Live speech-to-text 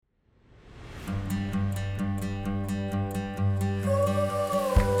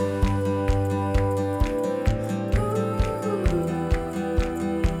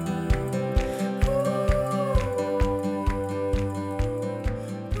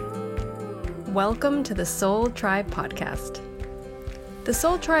Welcome to the Soul Tribe Podcast. The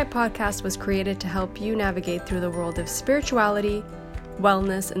Soul Tribe Podcast was created to help you navigate through the world of spirituality,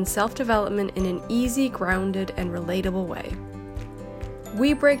 wellness, and self-development in an easy, grounded, and relatable way.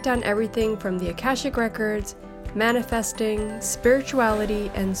 We break down everything from the Akashic Records, manifesting, spirituality,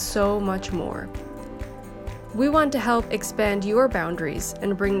 and so much more. We want to help expand your boundaries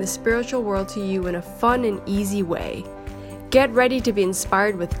and bring the spiritual world to you in a fun and easy way. Get ready to be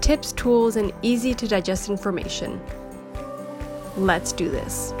inspired with tips, tools, and easy to digest information. Let's do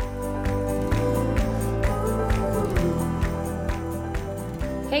this.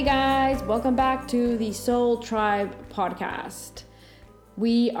 Hey guys, welcome back to the Soul Tribe Podcast.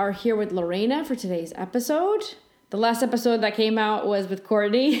 We are here with Lorena for today's episode. The last episode that came out was with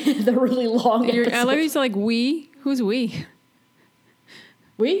Courtney, the really long episode. I love you to like we. Who's we?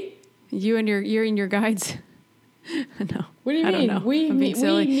 We? You and your guides. No. What do you mean? I don't know. We, I'm being me,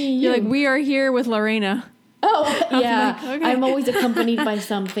 silly. we, me, You're you. like, we are here with Lorena. Oh, yeah. Like, okay. I'm always accompanied by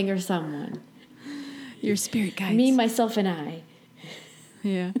something or someone. Your spirit guides. Me, myself, and I.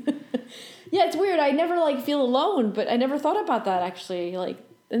 Yeah. Yeah, it's weird. I never feel alone, but I never thought about that actually. I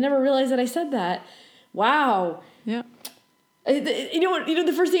never realized that I said that. Wow. Yeah. You know what?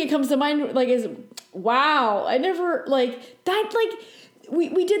 The first thing that comes to mind is wow. I never that.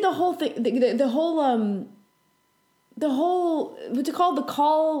 We did the whole thing. The whole what's it called? The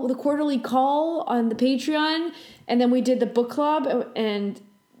quarterly call on the Patreon, and then we did the book club, and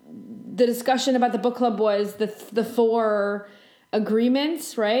the discussion about the book club was the 4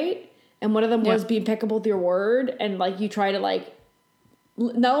 agreements, right? And one of them was be impeccable with your word, and you try to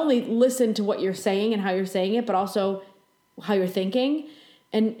not only listen to what you're saying and how you're saying it, but also how you're thinking.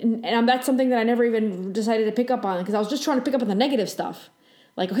 And that's something that I never even decided to pick up on, because I was just trying to pick up on the negative stuff.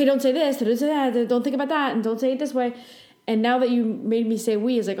 Okay, don't say this, don't say that, don't think about that, and don't say it this way. And now that you made me say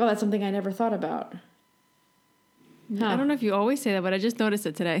we, it's oh, that's something I never thought about. Huh. I don't know if you always say that, but I just noticed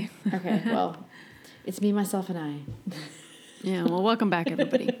it today. Okay, well, it's me, myself, and I. Yeah, well, welcome back,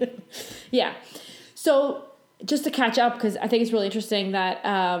 everybody. Yeah. So just to catch up, because I think it's really interesting that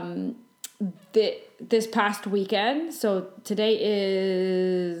this past weekend, so today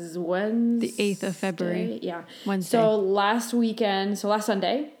is Wednesday. The 8th of February. Yeah. Wednesday. So last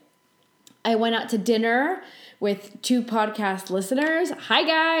Sunday, I went out to dinner with 2 podcast listeners. Hi,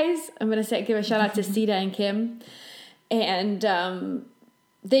 guys. I'm going to give a shout out to Sita and Kim. And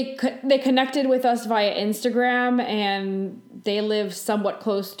they connected with us via Instagram, and they live somewhat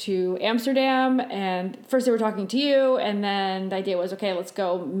close to Amsterdam. And first they were talking to you, and then the idea was, okay, let's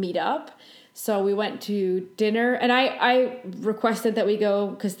go meet up. So we went to dinner, and I requested that we go,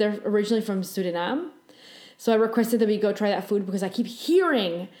 because they're originally from Suriname. So I requested that we go try that food, because I keep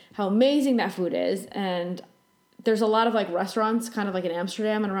hearing how amazing that food is. And there's a lot of restaurants kind of in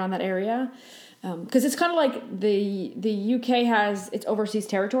Amsterdam and around that area. Because it's kind of like the UK has its overseas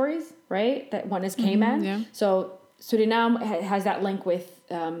territories, right? That one is Cayman. Mm-hmm, yeah. So Suriname has that link with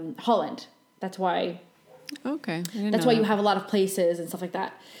Holland. That's why. Okay. That's why you have a lot of places and stuff like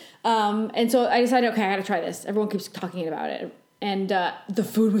that. And so I decided, okay, I got to try this. Everyone keeps talking about it. And the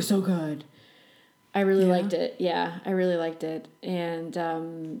food was so good. I really liked it. Yeah, I really liked it. And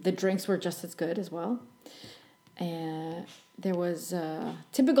the drinks were just as good as well. And there was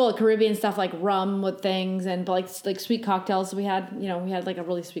typical Caribbean stuff like rum with things, and like sweet cocktails. We had a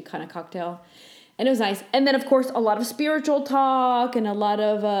really sweet kind of cocktail. And it was nice. And then, of course, a lot of spiritual talk and a lot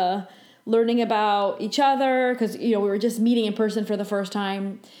of learning about each other, because, we were just meeting in person for the first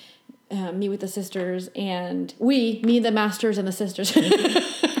time. Me with the sisters, and me, the masters, and the sisters.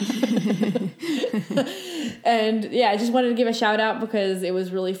 And yeah, I just wanted to give a shout out because it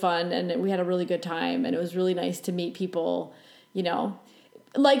was really fun, and we had a really good time, and it was really nice to meet people,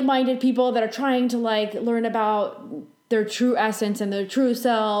 like-minded people that are trying to learn about their true essence and their true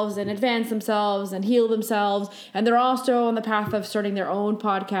selves and advance themselves and heal themselves. And they're also on the path of starting their own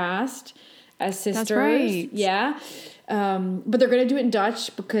podcast as sisters. That's right. Yeah. But they're going to do it in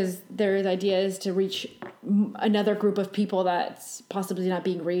Dutch, because their idea is to reach another group of people that's possibly not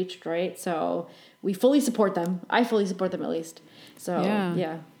being reached, right? So we fully support them. I fully support them, at least. So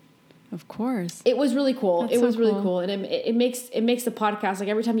yeah. Of course. It was really cool. That's it was so really cool. cool. And it makes the podcast,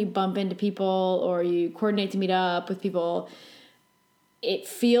 every time you bump into people or you coordinate to meet up with people, it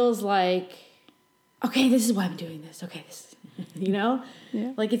feels like, okay, this is why I'm doing this. Okay, this Yeah.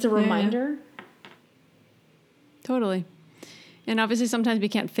 it's a reminder. Yeah. Totally. And obviously sometimes we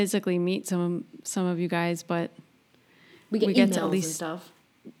can't physically meet some of you guys, but we get to at least and stuff.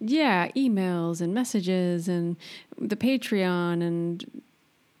 Yeah, emails and messages and the Patreon and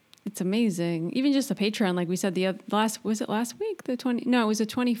it's amazing. Even just the Patreon, like we said, was it last week? No, it was the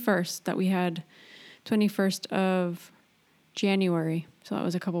 21st that we had, 21st of January. So that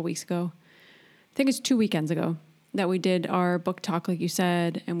was a couple weeks ago. I think it's 2 weekends ago that we did our book talk, like you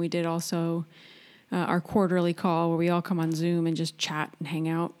said. And we did also our quarterly call where we all come on Zoom and just chat and hang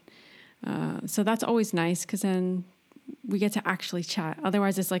out. So that's always nice because then we get to actually chat.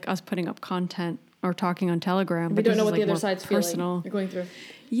 Otherwise, it's like us putting up content or talking on Telegram. We don't know what like the other side's personal. feeling. You're going through.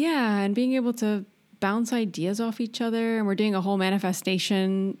 Yeah, and being able to bounce ideas off each other. And we're doing a whole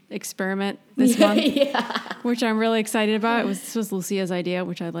manifestation experiment this month, which I'm really excited about. This was Lucia's idea,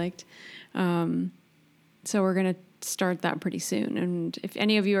 which I liked. So we're going to start that pretty soon. And if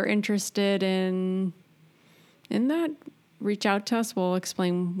any of you are interested in that, reach out to us. We'll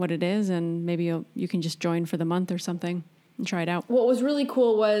explain what it is, and maybe you can just join for the month or something and try it out. What was really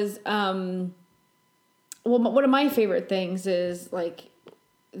cool was, one of my favorite things is like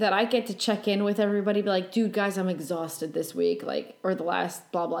that I get to check in with everybody, be like, dude, guys, I'm exhausted this week, like, or the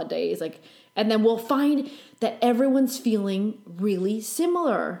last blah, blah days. Like, and then we'll find that everyone's feeling really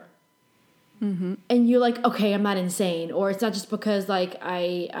similar. Mm-hmm. And you're like, okay, I'm not insane. Or it's not just because like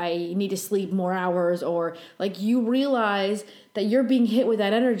I need to sleep more hours, or like you realize that you're being hit with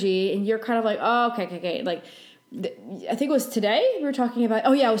that energy and you're kind of like, oh, okay. Like, I think it was today we were talking about,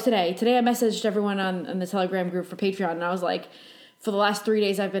 oh yeah, it was today. Today I messaged everyone on the Telegram group for Patreon, and I was like, for the last 3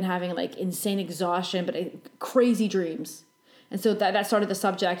 days I've been having like insane exhaustion, but crazy dreams. And so that started the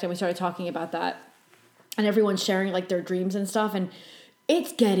subject, and we started talking about that, and everyone's sharing like their dreams and stuff, and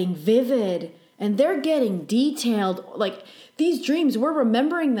it's getting vivid and they're getting detailed. Like these dreams, we're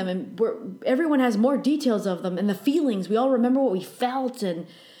remembering them, and everyone has more details of them, and the feelings, we all remember what we felt, and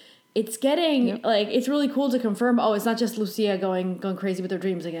it's getting like, it's really cool to confirm, oh, it's not just Lucia going crazy with her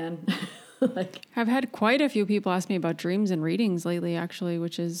dreams again. Like, I've had quite a few people ask me about dreams and readings lately, actually,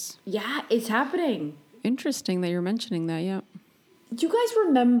 which is... Yeah, it's happening. Interesting that you're mentioning that, yeah. Do you guys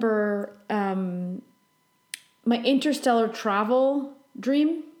remember my interstellar travel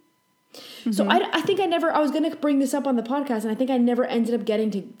dream? Mm-hmm. So I think I was going to bring this up on the podcast, and I think I never ended up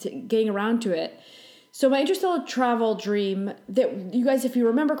getting around to it. So my interstellar travel dream, that you guys, if you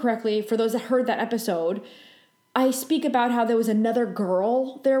remember correctly, for those that heard that episode, I speak about how there was another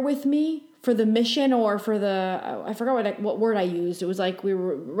girl there with me for the mission, or for I forgot what word I used. It was like we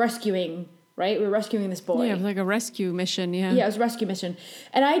were rescuing, right? We were rescuing this boy. Yeah, it was like a rescue mission, yeah. Yeah, it was a rescue mission.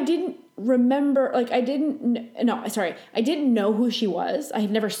 And I didn't remember, like I didn't know who she was. I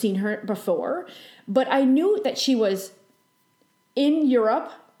had never seen her before, but I knew that she was in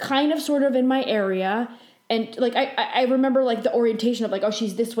Europe, kind of sort of in my area. And like I remember like the orientation of like, oh,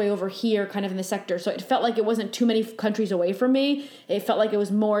 she's this way over here, kind of in the sector. So it felt like it wasn't too many countries away from me. It felt like it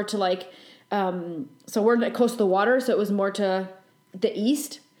was more to like, so we're close to the water, so it was more to the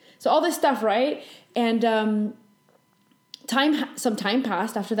east. So all this stuff, right? And some time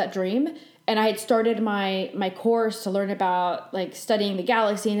passed after that dream, and I had started my course to learn about like studying the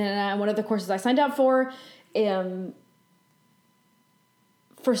galaxy, and one of the courses I signed up for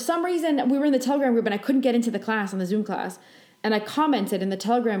some reason, we were in the Telegram group and I couldn't get into the class, on the Zoom class. And I commented in the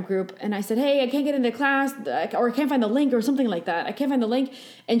Telegram group and I said, hey, I can't get into class, or I can't find the link, or something like that. I can't find the link.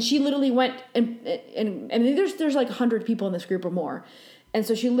 And she literally went and there's like 100 people in this group or more. And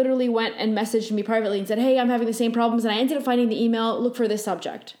so she literally went and messaged me privately and said, hey, I'm having the same problems. And I ended up finding the email, look for this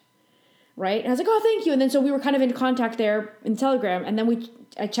subject. Right? And I was like, oh, thank you. And then so we were kind of in contact there in Telegram. And then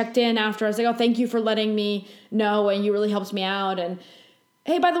I checked in after. I was like, oh, thank you for letting me know, and you really helped me out. And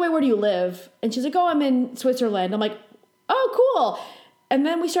hey, by the way, where do you live? And she's like, oh, I'm in Switzerland. I'm like, oh, cool. And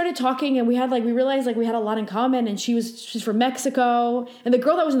then we started talking, and we realized like we had a lot in common. And she's from Mexico. And the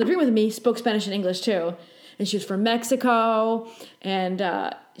girl that was in the dream with me spoke Spanish and English too. And she was from Mexico, and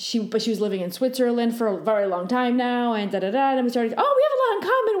she was living in Switzerland for a very long time now, and and we started, oh, we have a lot in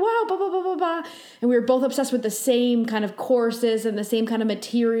common, wow, blah, blah, blah, blah, blah. And we were both obsessed with the same kind of courses and the same kind of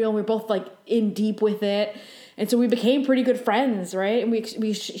material, and we were both like in deep with it. And so we became pretty good friends, right?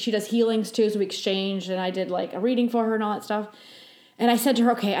 And she does healings too, so we exchanged, and I did like a reading for her and all that stuff. And I said to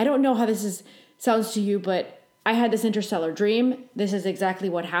her, okay, I don't know how this sounds to you, but I had this interstellar dream. This is exactly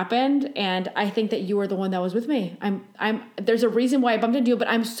what happened, and I think that you were the one that was with me. There's a reason why I bumped into you, but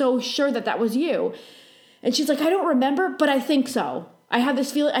I'm so sure that was you. And she's like, I don't remember, but I think so. I have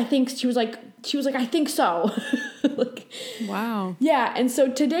this feeling. I think she was like, I think so. Like, wow. Yeah. And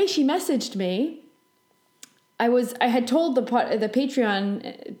so today she messaged me. I had told the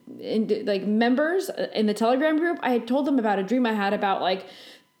Patreon members in the Telegram group, I had told them about a dream I had about like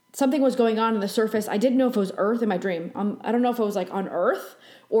something was going on the surface. I didn't know if it was Earth in my dream. I don't know if it was like on Earth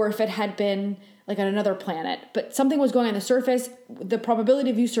or if it had been like on another planet, but something was going on the surface. The probability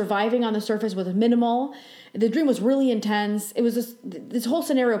of you surviving on the surface was minimal. The dream was really intense. It was this whole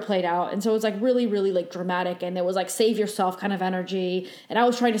scenario played out. And so it was like really, really like dramatic. And there was like save yourself kind of energy. And I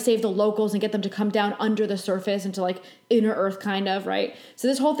was trying to save the locals and get them to come down under the surface into like inner earth kind of, right? So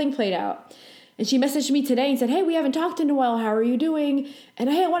this whole thing played out. And she messaged me today and said, hey, we haven't talked in a while. How are you doing? And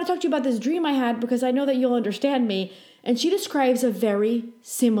hey, I want to talk to you about this dream I had because I know that you'll understand me. And she describes a very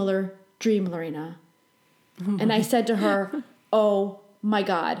similar dream, Lorena. And I said to her, oh my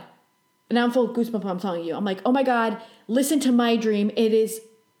God. And now I'm full of goosebumps. I'm telling you, I'm like, oh my God, listen to my dream.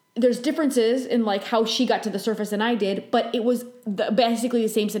 There's differences in like how she got to the surface than I did, but it was basically the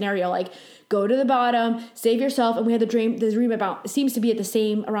same scenario. Like go to the bottom, save yourself. And we had the dream about, it seems to be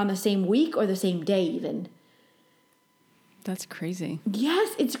around the same week or the same day even. That's crazy.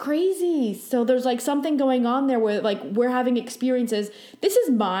 Yes, it's crazy. So there's like something going on there where like we're having experiences. This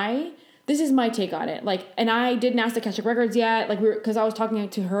is my take on it. Like, and I didn't ask the Akashic Records yet. Like because I was talking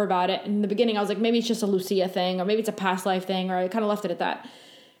to her about it. And in the beginning, I was like, maybe it's just a Lucia thing, or maybe it's a past life thing, or I kind of left it at that.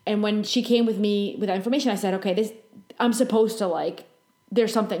 And when she came with me with that information, I said, okay, I'm supposed to like,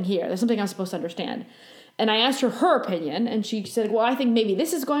 there's something here. There's something I'm supposed to understand. And I asked her opinion, and she said, well, I think maybe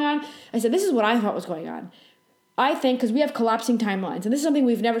this is going on. I said, this is what I thought was going on. I think, because we have collapsing timelines, and this is something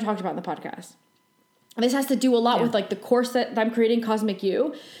we've never talked about in the podcast. And this has to do a lot with like the course that I'm creating, Cosmic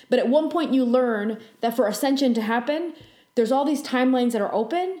You. But at one point you learn that for ascension to happen, there's all these timelines that are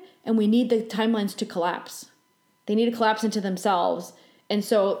open, and we need the timelines to collapse. They need to collapse into themselves. And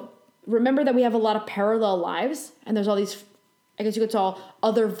so remember that we have a lot of parallel lives, and there's all these, I guess you could call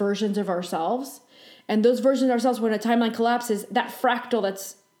other versions of ourselves. And those versions of ourselves, when a timeline collapses, that fractal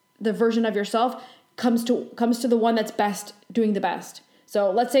that's the version of yourself comes to the one that's best, doing the best.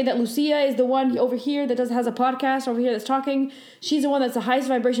 So let's say that Lucia is the one over here that has a podcast over here that's talking. She's the one that's the highest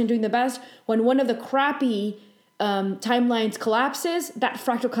vibration, doing the best. When one of the crappy timelines collapses, that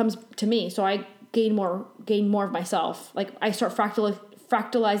fractal comes to me. So I gain more of myself. Like I start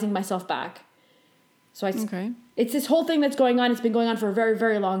fractalizing myself back. So it's this whole thing that's going on. It's been going on for a very,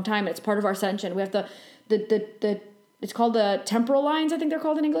 very long time. It's part of our ascension. We have the it's called the temporal lines, I think they're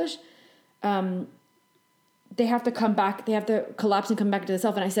called in English. They have to come back. They have to collapse and come back to the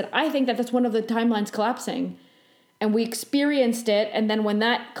self. And I said, I think that that's one of the timelines collapsing. And we experienced it. And then when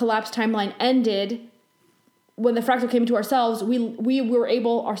that collapsed timeline ended, when the fractal came into ourselves, we were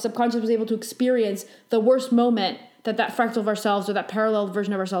able, our subconscious was able to experience the worst moment that fractal of ourselves or that parallel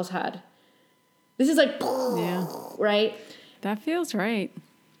version of ourselves had. This is like, right? That feels right.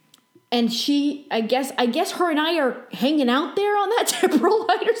 And she, I guess her and I are hanging out there on that temporal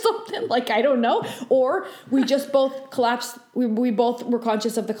line or something. Like, I don't know. Or we just both collapsed. We both were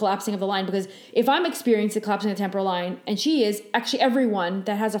conscious of the collapsing of the line. Because if I'm experiencing the collapsing of the temporal line, and she is, actually everyone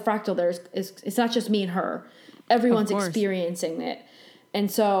that has a fractal there is it's not just me and her. Everyone's experiencing it.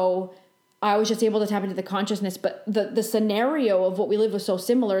 And so I was just able to tap into the consciousness. But the scenario of what we lived was so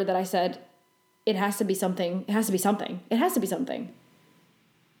similar that I said, it has to be something. It has to be something. It has to be something.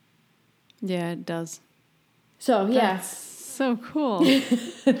 Yeah, it does. So, yeah. That's so cool.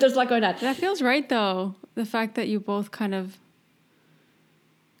 There's a lot going on. That feels right, though. The fact that you both kind of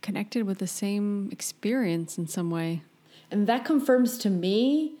connected with the same experience in some way. And that confirms to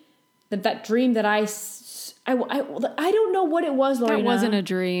me that dream that I don't know what it was, Lorena. That wasn't a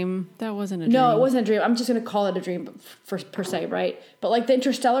dream. No, it wasn't a dream. I'm just going to call it a dream per se, right? But like the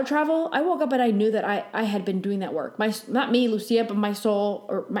interstellar travel, I woke up and I knew that I had been doing that work. Not me, Lucia, but my soul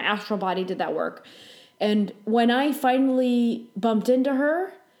or my astral body did that work. And when I finally bumped into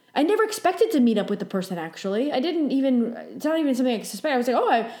her, I never expected to meet up with the person, actually. It's not even something I suspect. I was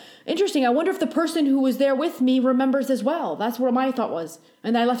like, interesting. I wonder if the person who was there with me remembers as well. That's what my thought was.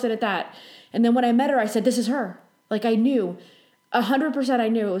 And I left it at that. And then when I met her, I said, this is her. Like I knew, 100% I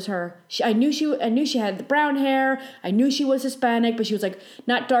knew it was her. I knew she had the brown hair. I knew she was Hispanic, but she was like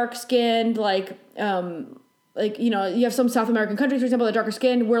not dark skinned, like, you have some South American countries, for example, that darker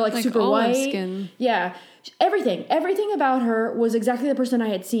skin. We're like super white. Skin. Yeah. Everything about her was exactly the person I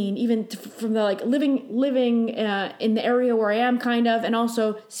had seen, even from the like living in the area where I am kind of, and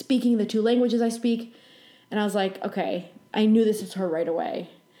also speaking the two languages I speak. And I was like, okay, I knew this was her right away.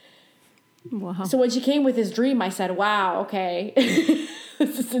 Wow. So when she came with this dream, I said, wow, okay,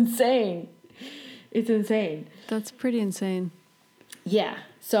 this is insane. It's insane. That's pretty insane. Yeah.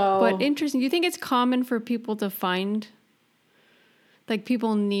 So, but interesting. Do you think it's common for people to find, like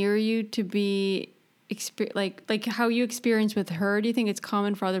people near you to be, like how you experience with her? Do you think it's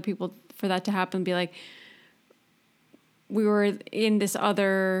common for other people for that to happen? Be like, we were in this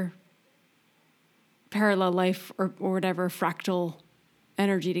other parallel life or whatever fractal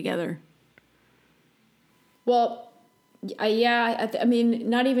energy together. Well, I mean,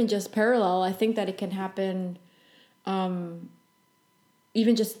 not even just parallel. I think that it can happen,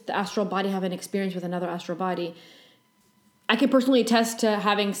 even just the astral body having experience with another astral body. I can personally attest to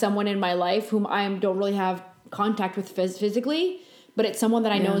having someone in my life whom I don't really have contact with physically, but it's someone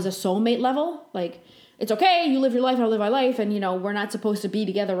that I know is a soulmate level. Like, it's okay, you live your life, I'll live my life, and, we're not supposed to be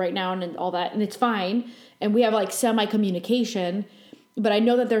together right now and all that, and it's fine. And we have, like, semi-communication, but I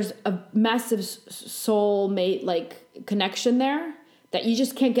know that there's a massive soulmate, like, connection there that you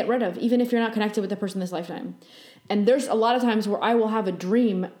just can't get rid of, even if you're not connected with the person this lifetime. And there's a lot of times where I will have a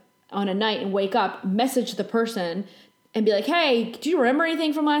dream on a night and wake up, message the person, and be like, hey, do you remember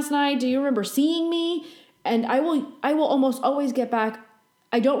anything from last night? Do you remember seeing me? And I will almost always get back,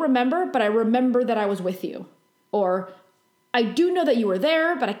 I don't remember, but I remember that I was with you. Or I do know that you were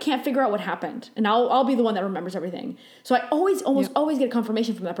there, but I can't figure out what happened. And I'll be the one that remembers everything. So I always get a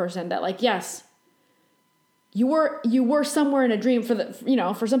confirmation from that person that, like, yes, you were somewhere in a dream.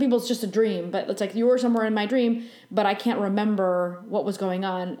 For some people it's just a dream, but it's like you were somewhere in my dream, but I can't remember what was going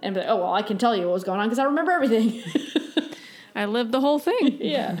on. And be like, oh, well, I can tell you what was going on because I remember everything. I lived the whole thing.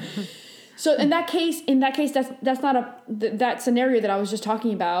 Yeah. So in that case, that's not that scenario that I was just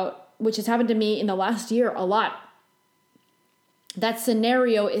talking about, which has happened to me in the last year a lot. That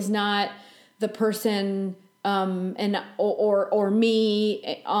scenario is not the person or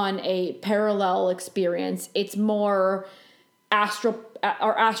me on a parallel experience. It's more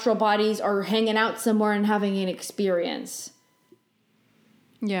our astral bodies are hanging out somewhere and having an experience.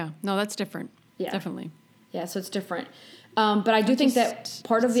 Yeah, no, that's different. Yeah, definitely. Yeah, so it's different. But I do think that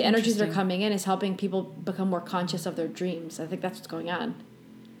part of the energies that are coming in is helping people become more conscious of their dreams. I think that's what's going on.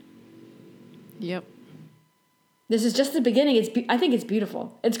 Yep. This is just the beginning. I think it's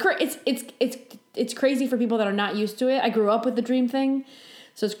beautiful. It's crazy for people that are not used to it. I grew up with the dream thing,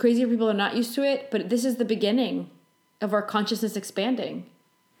 so it's crazy for people that are not used to it. But this is the beginning of our consciousness expanding.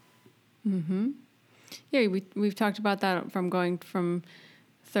 Mm-hmm. Yeah, we've talked about that from going from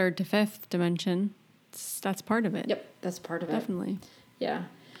third to fifth dimension. That's part of it. Yep, that's part of it. Definitely. Yeah.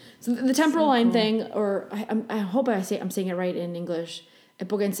 So the temporal line thing, or I hope I'm saying it right in English.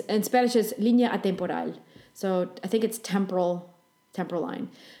 In Spanish, it's línea atemporal. So I think it's temporal line.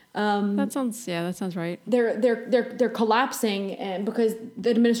 That sounds right. They're collapsing, and because the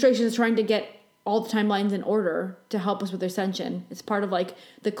administration is trying to get all the timelines in order to help us with ascension. It's part of like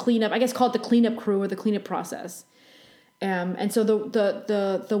the cleanup. I guess call it the cleanup crew or the cleanup process. And so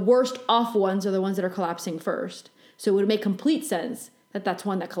the worst off ones are the ones that are collapsing first. So it would make complete sense that that's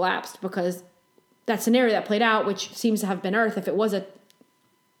one that collapsed, because that scenario that played out, which seems to have been Earth, if it was a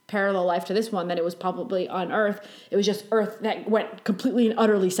parallel life to this one, then it was probably on Earth. It was just Earth that went completely and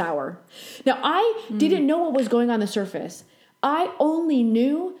utterly sour. Now, I didn't know what was going on the surface. I only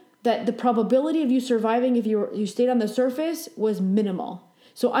knew that the probability of you surviving if you stayed on the surface was minimal.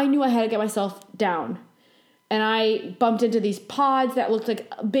 So I knew I had to get myself down. And I bumped into these pods that looked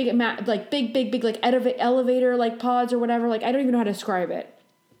like big, like elevator like pods or whatever. Like, I don't even know how to describe it.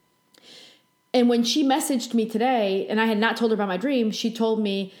 And when she messaged me today, and I had not told her about my dream, she told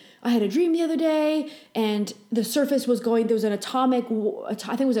me, I had a dream the other day, and the surface was going, there was an I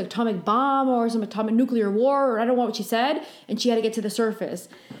think it was an atomic bomb or some atomic nuclear war, or I don't know what she said, and she had to get to the surface.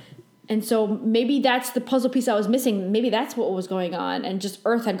 And so maybe that's the puzzle piece I was missing. Maybe that's what was going on. And just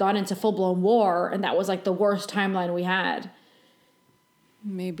Earth had gone into full-blown war, and that was like the worst timeline we had.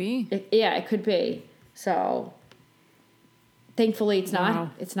 Maybe. It could be. So thankfully it's not. Wow.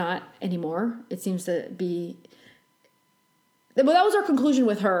 It's not anymore. It seems to be... Well, that was our conclusion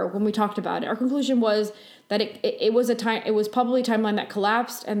with her when we talked about it. Our conclusion was that it was probably a timeline that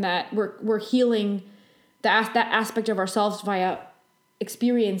collapsed, and that we're healing that aspect of ourselves via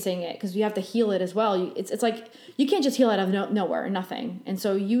experiencing it, because you have to heal it as well. It's like you can't just heal out of nowhere, nothing. And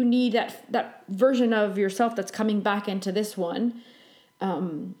so you need that version of yourself that's coming back into this one.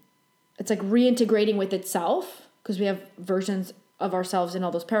 It's like reintegrating with itself, because we have versions of ourselves in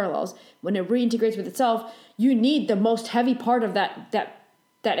all those parallels. When it reintegrates with itself, you need the most heavy part of that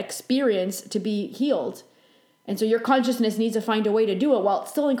experience to be healed. And so your consciousness needs to find a way to do it while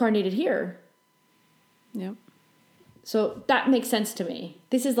it's still incarnated here. Yep. So that makes sense to me.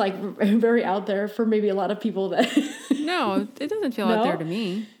 This is like very out there for maybe a lot of people that... No, it doesn't feel out there to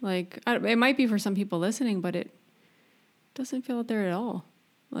me. Like, it might be for some people listening, but it doesn't feel out there at all.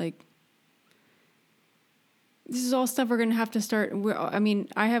 Like, this is all stuff we're going to have to start.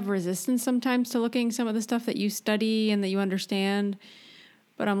 I have resistance sometimes to looking some of the stuff that you study and that you understand.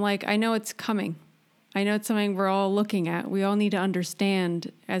 But I'm like, I know it's coming. I know it's something we're all looking at. We all need to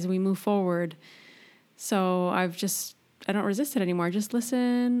understand as we move forward. So I've just don't resist it anymore. I just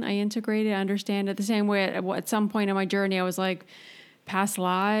listen. I integrate it. I understand it the same way. At some point in my journey, I was like, past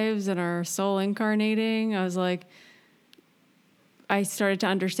lives and our soul incarnating. I was like, I started to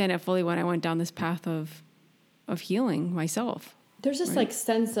understand it fully when I went down this path of healing myself. There's this like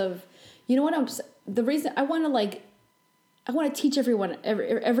sense of, you know what, the reason I want to teach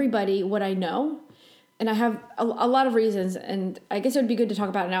everybody what I know. And I have a lot of reasons. And I guess it would be good to talk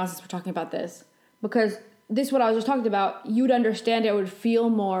about it now since we're talking about this, because this, what I was just talking about, you'd understand it would feel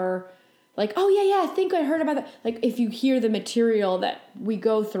more like, oh yeah, I think I heard about that. Like if you hear the material that we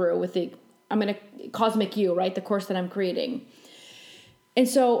go through with Cosmic You, right? The course that I'm creating. And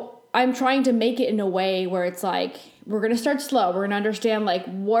so I'm trying to make it in a way where it's like, we're going to start slow. We're going to understand like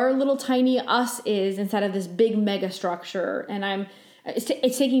where little tiny us is inside of this big mega structure. And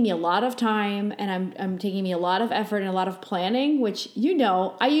it's taking me a lot of time, and I'm taking me a lot of effort and a lot of planning, which,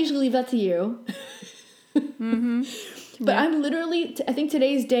 I usually leave that to you. Mm-hmm. But yeah. I'm literally, I think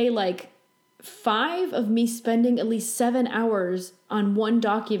today's day, like 5 of me spending at least 7 hours on one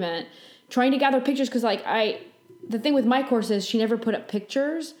document trying to gather pictures. Cause like the thing with my course is she never put up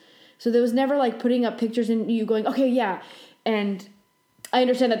pictures. So there was never like putting up pictures and you going, okay, yeah. And I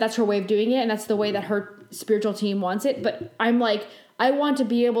understand that that's her way of doing it. And that's the way that her spiritual team wants it. But I'm like, I want to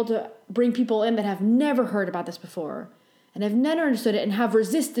be able to bring people in that have never heard about this before and have never understood it and have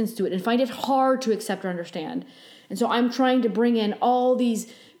resistance to it and find it hard to accept or understand. And so I'm trying to bring in all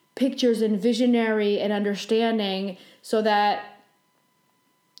these pictures and visionary and understanding so that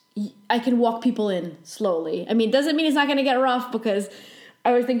I can walk people in slowly. I mean, it doesn't mean it's not going to get rough, because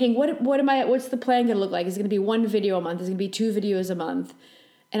I was thinking, what's the plan going to look like? Is it going to be 1 video a month? Is it going to be 2 videos a month?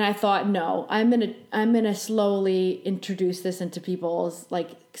 And I thought, no, I'm going to slowly introduce this into people's like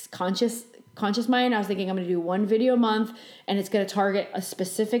conscious mind. I was thinking I'm going to do 1 video a month, and it's going to target a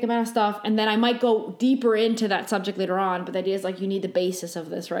specific amount of stuff. And then I might go deeper into that subject later on. But the idea is like, you need the basis of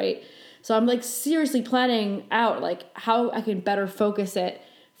this, right? So I'm like seriously planning out like how I can better focus it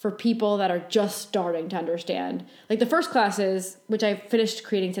for people that are just starting to understand. Like the first classes, which I finished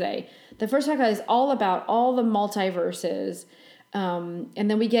creating today, the first class is all about all the multiverses. And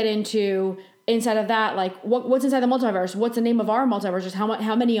then we get into inside of that, like what's inside the multiverse? What's the name of our multiverses?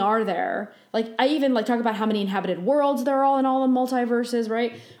 How many are there? Like I even like talk about how many inhabited worlds there are all in all the multiverses,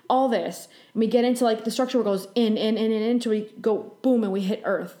 right? All this. And we get into like the structure where it goes in until we go boom and we hit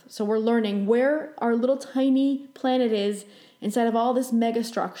Earth. So we're learning where our little tiny planet is inside of all this mega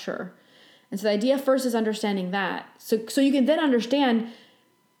structure. And so the idea first is understanding that. So you can then understand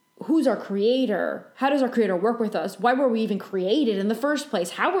who's our creator? How does our creator work with us? Why were we even created in the first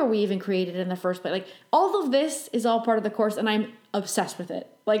place? How were we even created in the first place? Like all of this is all part of the course, and I'm obsessed with it.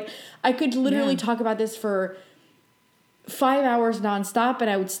 Like I could literally talk about this for 5 hours nonstop,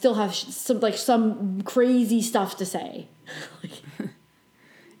 and I would still have some crazy stuff to say.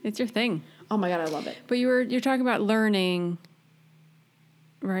 It's your thing. Oh my God, I love it. But you're talking about learning,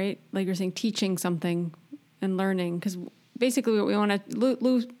 right? Like you're saying teaching something and learning, because basically what we want to,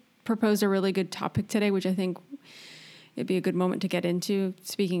 Lou proposed a really good topic today, which I think it'd be a good moment to get into,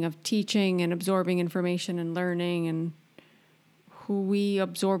 speaking of teaching and absorbing information and learning and who we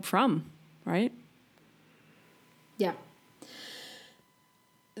absorb from, right? Yeah.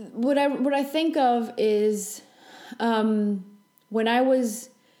 What I think of is when I was,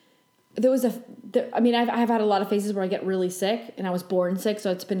 I've had a lot of phases where I get really sick, and I was born sick. So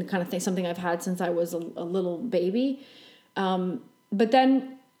it's been kind of something I've had since I was a little baby. But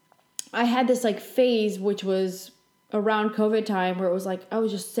then I had this like phase, which was around COVID time, where it was like, I was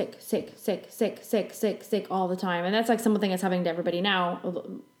just sick all the time. And that's like something that's happening to everybody now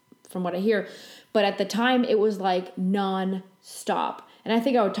from what I hear. But at the time it was like non-stop. And I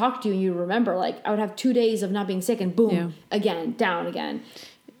think I would talk to you and you remember, like I would have 2 days of not being sick and boom, again, down again.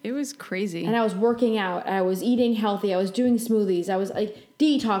 It was crazy. And I was working out. I was eating healthy. I was doing smoothies. I was like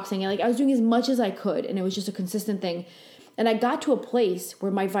detoxing. I was doing as much as I could. And it was just a consistent thing. And I got to a place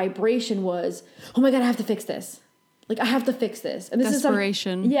where my vibration was, oh my God, I have to fix this. Like I have to fix this. And this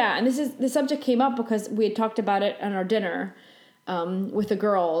desperation. And the subject came up because we had talked about it on our dinner with the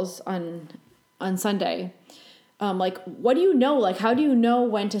girls on Sunday. Like, what do you know? Like, how do you know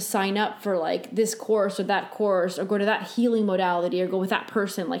when to sign up for like this course or that course, or go to that healing modality, or go with that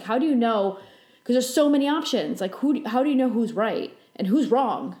person? Like, how do you know? Because there's so many options. Like, how do you know who's right and who's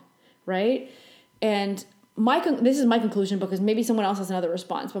wrong, right? And this is my conclusion, because maybe someone else has another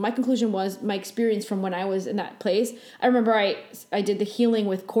response. But my conclusion was my experience from when I was in that place. I remember I did the healing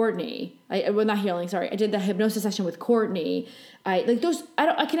with Courtney. I did the hypnosis session with Courtney. I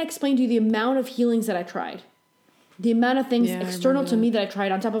can't explain to you the amount of healings that I tried. The amount of things Yeah, I external to remember me that. that I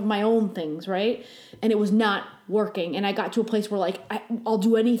tried on top of my own things, right? And it was not working. And I got to a place where like, I'll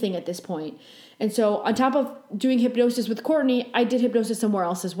do anything at this point. And so on top of doing hypnosis with Courtney, I did hypnosis somewhere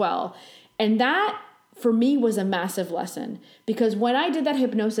else as well. And that for me was a massive lesson, because when I did that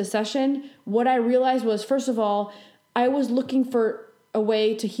hypnosis session, what I realized was, first of all, I was looking for a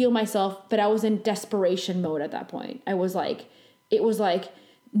way to heal myself, but I was in desperation mode at that point. It was like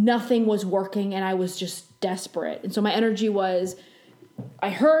nothing was working and I was just desperate. And so my energy was, I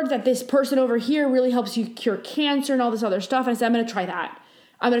heard that this person over here really helps you cure cancer and all this other stuff. And I said, I'm going to try that.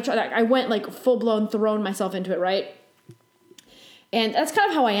 I went like full blown, thrown myself into it. Right. And that's kind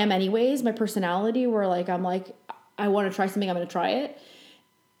of how I am anyways, my personality, where like, I'm like, I want to try something, I'm going to try it.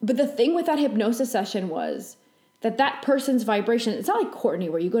 But the thing with that hypnosis session was that person's vibration, it's not like Courtney,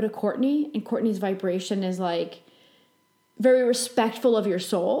 where you go to Courtney and Courtney's vibration is like very respectful of your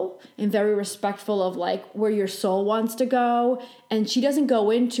soul and very respectful of like where your soul wants to go. And she doesn't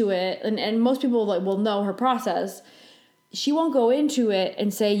go into it. And most people like will know her process. She won't go into it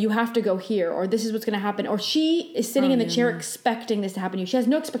and say, you have to go here, or this is what's going to happen. Or she is sitting in the chair expecting this to happen to you. She has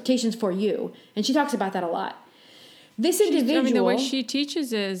no expectations for you. And she talks about that a lot. This individual, the way she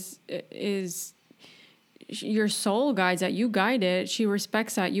teaches is your soul guides that. You guide it. She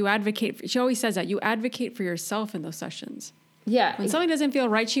respects that. You advocate. She always says that you advocate for yourself in those sessions. Yeah. When something doesn't feel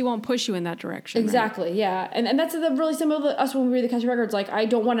right, she won't push you in that direction. Exactly. Right? Yeah. And that's really similar to us when we read the Akashic Records. Like, I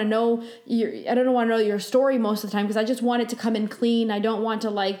don't want to know your story most of the time, because I just want it to come in clean. I don't want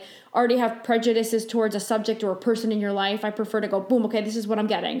to like already have prejudices towards a subject or a person in your life. I prefer to go, boom. Okay, this is what I'm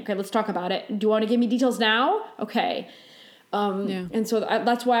getting. Okay, let's talk about it. Do you want to give me details now? Okay. And so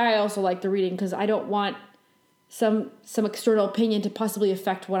that's why I also like the reading, because I don't want some external opinion to possibly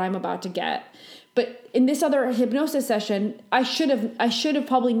affect what I'm about to get. But in this other hypnosis session, I should have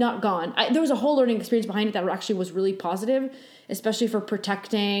probably not gone. There was a whole learning experience behind it that actually was really positive, especially for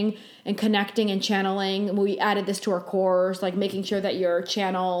protecting and connecting and channeling. We added this to our course, like making sure that your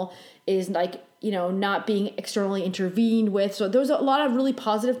channel is like, not being externally intervened with. So there was a lot of really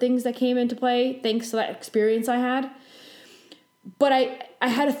positive things that came into play thanks to that experience I had. But I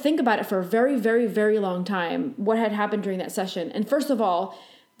had to think about it for a very, very, very long time, what had happened during that session. And first of all,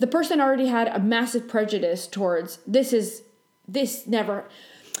 the person already had a massive prejudice towards this never.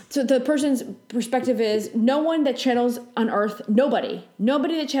 So the person's perspective is, no one that channels on earth, nobody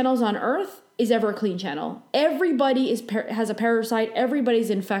that channels on earth is ever a clean channel. Everybody has a parasite.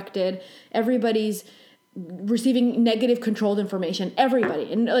 Everybody's infected. Everybody's receiving negative controlled information.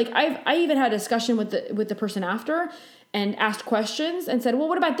 Everybody. And like, I even had a discussion with the person after, and asked questions and said, well,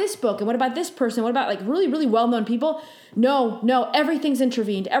 what about this book? And what about this person? What about like really, really well-known people? No, everything's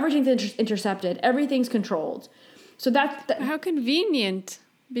intervened. Everything's intercepted. Everything's controlled. So that's... How convenient,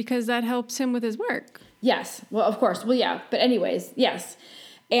 because that helps him with his work. Yes. Well, of course. Well, yeah. But anyways, yes.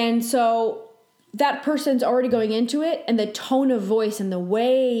 And so that person's already going into it, and the tone of voice and the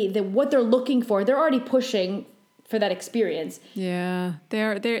way that what they're looking for, they're already pushing for that experience. Yeah.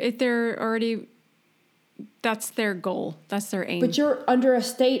 They're already... That's their goal. That's their aim. But you're under a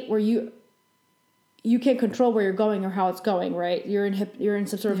state where you can't control where you're going or how it's going, right? You're in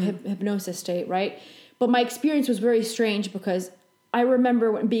some sort of hypnosis state, right? But my experience was very strange, because I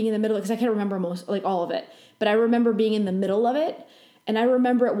remember being in the middle, because I can't remember all of it, but I remember being in the middle of it. And I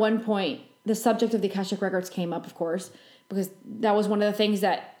remember at one point, the subject of the Akashic Records came up, of course, because that was one of the things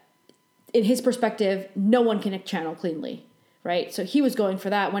that, in his perspective, no one can channel cleanly. Right? So he was going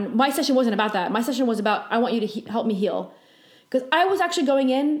for that, when my session wasn't about that. My session was about, I want you to help me heal. Because I was actually going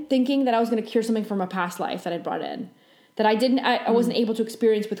in thinking that I was going to cure something from a past life that I'd brought in, that I wasn't able to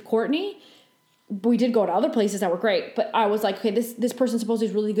experience with Courtney. We did go to other places that were great, but I was like, okay, this person supposedly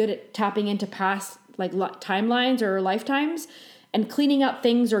is really good at tapping into past like timelines or lifetimes and cleaning up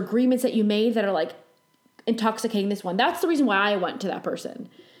things or agreements that you made that are like intoxicating this one. That's the reason why I went to that person.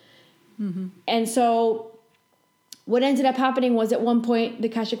 Mm-hmm. And so what ended up happening was, at one point, the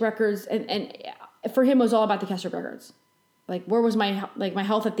Akashic Records, and for him, it was all about the Akashic Records. Like, where was my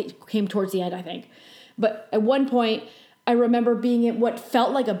health came towards the end, I think. But at one point, I remember being in what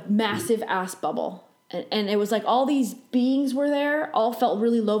felt like a massive ass bubble. And it was like all these beings were there, all felt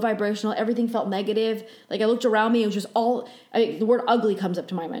really low vibrational. Everything felt negative. Like, I looked around me, it was just the word ugly comes up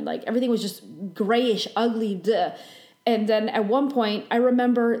to my mind. Like, everything was just grayish, ugly, duh. And then at one point, I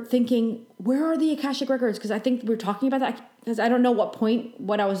remember thinking, where are the Akashic Records? Because I think we were talking about that, because I don't know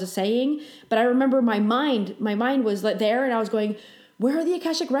what I was saying, but I remember my mind was like there, and I was going, where are the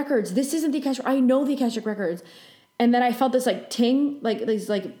Akashic Records? This isn't the Akashic, I know the Akashic Records. And then I felt this like ting, like this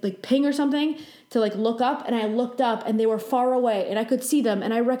like ping or something to like look up. And I looked up and they were far away and I could see them.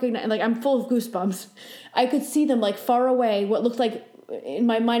 And I recognized, like, I'm full of goosebumps. I could see them like far away. What looked like in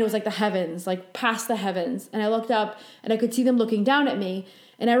my mind, it was like the heavens, like past the heavens. And I looked up and I could see them looking down at me.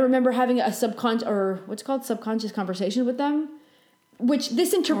 And I remember having a subconscious conversation with them, which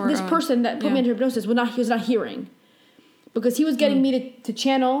this person that put me into hypnosis he was not hearing, because he was getting me to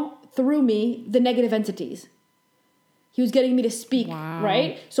channel through me the negative entities. He was getting me to speak,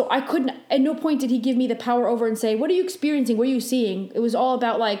 right? So I couldn't, at no point did he give me the power over and say, what are you experiencing? What are you seeing? It was all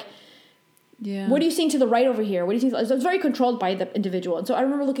about like, what are you seeing to the right over here? What do you think? So it was very controlled by the individual. And so I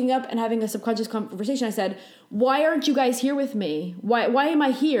remember looking up and having a subconscious conversation. I said, why aren't you guys here with me? Why am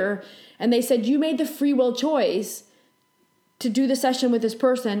I here? And they said, you made the free will choice to do the session with this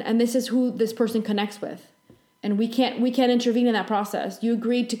person. And this is who this person connects with. And we can't intervene in that process. You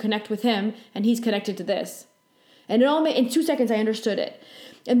agreed to connect with him and he's connected to this. And it all in 2 seconds, I understood it.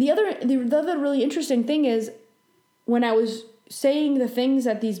 And the other really interesting thing is when I was saying the things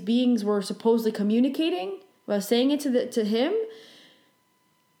that these beings were supposedly communicating, when I was saying it to him,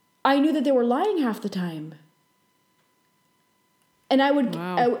 I knew that they were lying half the time. And I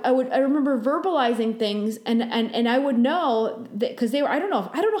remember verbalizing things and I would know that, because they were, I don't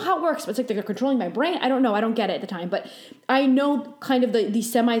know how it works, but it's like they're controlling my brain. I don't know. I don't get it at the time, but I know kind of the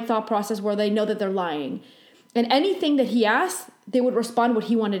semi thought process where they know that they're lying. And anything that he asked, they would respond what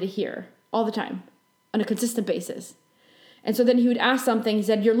he wanted to hear all the time on a consistent basis. And so then he would ask something, he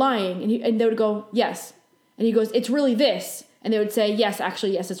said, you're lying. And they would go, yes. And he goes, it's really this. And they would say, yes,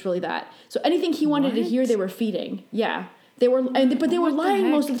 actually, yes, it's really that. So anything he wanted to hear, they were feeding. Yeah. They were, but they were lying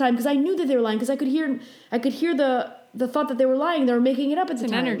most of the time because I knew that they were lying because I could hear the thought that they were lying. They were making it up at the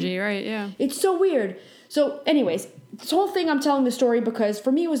time. It's an energy, right? Yeah. It's so weird. So anyways, this whole thing, I'm telling the story because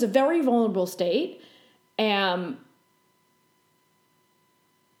for me, it was a very vulnerable state.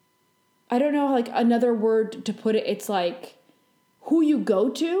 I don't know, like another word to put it. It's like who you go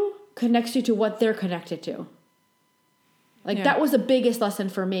to connects you to what they're connected to. Like that was the biggest lesson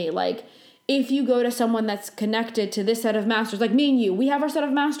for me. Like if you go to someone that's connected to this set of masters, like me and you, we have our set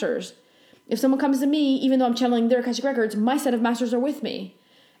of masters. If someone comes to me, even though I'm channeling their Akashic records, my set of masters are with me.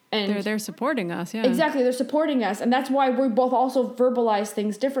 And they're supporting us, yeah. Exactly, they're supporting us. And that's why we both also verbalize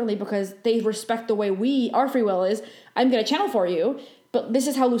things differently because they respect the way our free will is. I'm going to channel for you, but this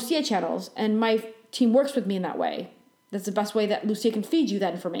is how Lucia channels. And my team works with me in that way. That's the best way that Lucia can feed you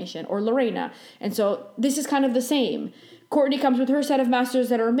that information, or Lorena. And so this is kind of the same. Courtney comes with her set of masters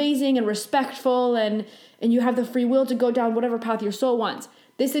that are amazing and respectful, and you have the free will to go down whatever path your soul wants.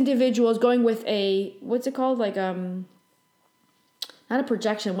 This individual is going with a, what's it called? Like, not a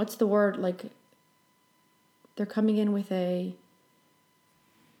projection. What's the word? Like, they're coming in with a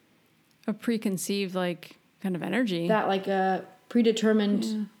preconceived, like, kind of energy. That, like, a predetermined.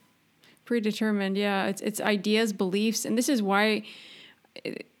 Yeah. Predetermined, yeah. It's ideas, beliefs. And this is why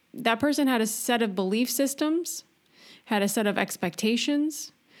that person had a set of belief systems, had a set of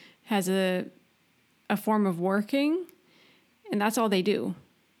expectations, has a form of working, and that's all they do.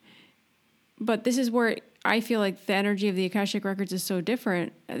 But this is where I feel like the energy of the Akashic Records is so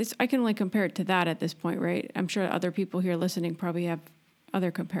different. I can only compare it to that at this point, right? I'm sure other people here listening probably have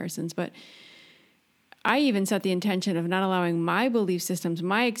other comparisons, but I even set the intention of not allowing my belief systems,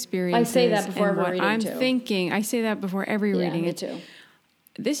 my experiences, I say that before and every what reading I'm too. thinking. I say that before every reading. Me too.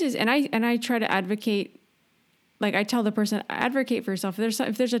 This is, and I try to advocate. Like I tell the person, advocate for yourself.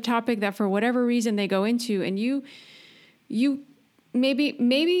 If there's a topic that for whatever reason they go into, and you maybe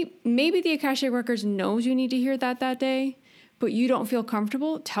the Akashic Records knows you need to hear that day, but you don't feel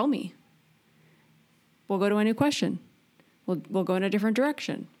comfortable, tell me. We'll go to a new question. We'll go in a different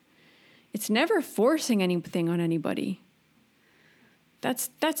direction. It's never forcing anything on anybody. That's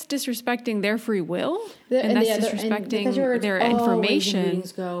disrespecting their free will, and that's disrespecting their information.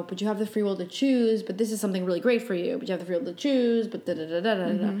 Readings go, but you have the free will to choose. But this is something really great for you. But you have the free will to choose. But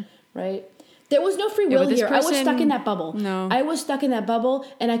right? There was no free will here. I was stuck in that bubble. No, I was stuck in that bubble,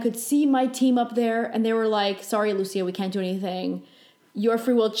 and I could see my team up there, and they were like, "Sorry, Lucia, we can't do anything. Your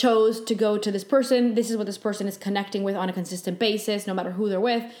free will chose to go to this person. This is what this person is connecting with on a consistent basis, no matter who they're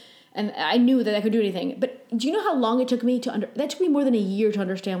with." And I knew that I could do anything. But do you know how long it took me that took me more than a year to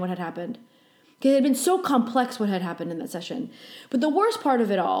understand what had happened? Because it had been so complex what had happened in that session. But the worst part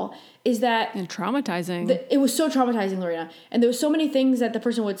of it all is that... And traumatizing. It was so traumatizing, Lorena. And there was so many things that the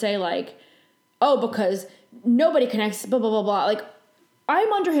person would say like, oh, because nobody connects, blah, blah, blah, blah. Like,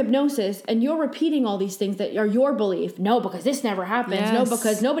 I'm under hypnosis and you're repeating all these things that are your belief. No, because this never happens. Yes. No,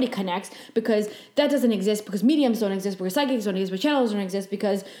 because nobody connects. Because that doesn't exist. Because mediums don't exist. Because psychics don't exist. Because channels don't exist.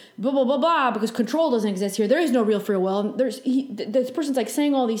 Because blah, blah, blah, blah. Because control doesn't exist here. There is no real free will. This person's like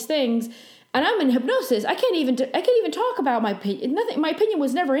saying all these things. And I'm in hypnosis. I can't even talk about my opinion. Nothing. My opinion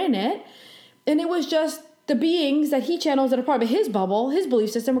was never in it. And it was just the beings that he channels that are part of his bubble, his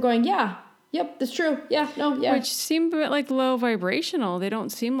belief system, were going, yeah. Yep, that's true. Yeah, no, yeah. Which seem a bit like low vibrational. They don't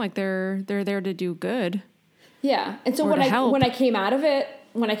seem like they're there to do good. Yeah. And so Or when to help. I came out of it,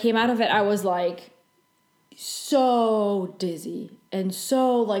 I was like so dizzy and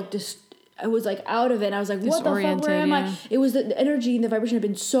so like just I was like out of it. And I was like, what the fuck, where am I? It was the energy and the vibration had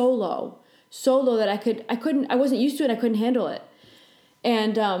been so low that I wasn't used to it. I couldn't handle it.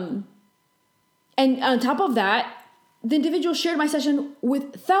 And on top of that, the individual shared my session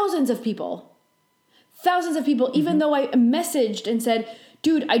with thousands of people, even though I messaged and said,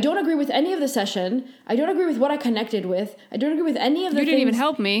 dude, I don't agree with any of the session. I don't agree with what I connected with. I don't agree with any of the things. You didn't even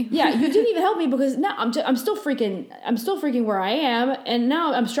help me. Yeah, you didn't even help me because now I'm still freaking where I am. And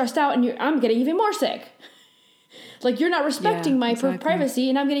now I'm stressed out and I'm getting even more sick. Like you're not respecting my privacy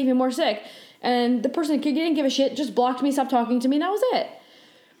and I'm getting even more sick. And the person who didn't give a shit just blocked me, stopped talking to me, and that was it.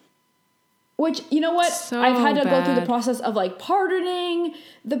 Which, you know what? So I've had to go through the bad. process of like pardoning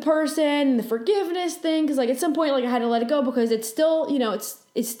the person, the forgiveness thing. Cause like at some point, like I had to let it go because it's still,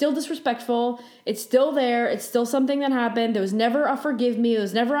 it's still disrespectful. It's still there. It's still something that happened. There was never a forgive me. It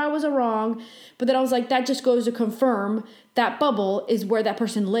was never I was a wrong. But then I was like, that just goes to confirm that bubble is where that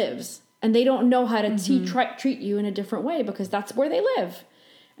person lives. And they don't know how to treat you in a different way because that's where they live.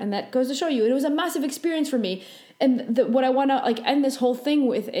 And that goes to show you. It was a massive experience for me. And what I want to like end this whole thing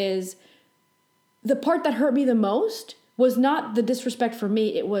with is, the part that hurt me the most was not the disrespect for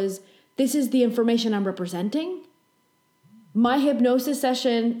me. It was, this is the information I'm representing. My hypnosis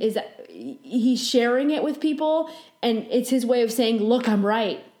session is, he's sharing it with people and it's his way of saying, look, I'm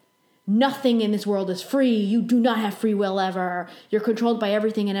right. Nothing in this world is free. You do not have free will ever. You're controlled by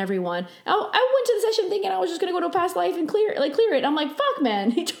everything and everyone. I went to the session thinking I was just going to go to a past life and clear it. I'm like, fuck,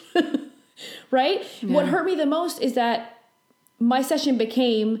 man. Right? Yeah. What hurt me the most is that my session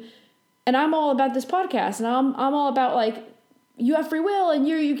became, and I'm all about this podcast, and I'm all about like, you have free will, and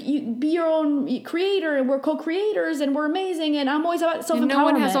you be your own creator, and we're co-creators, and we're amazing, and I'm always about self-empowerment. And no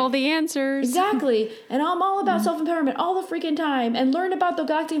one has all the answers. Exactly. And I'm all about self-empowerment all the freaking time, and learn about the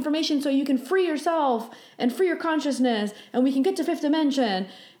galactic information so you can free yourself and free your consciousness, and we can get to fifth dimension.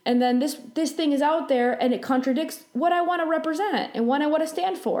 And then this thing is out there, and it contradicts what I want to represent and what I want to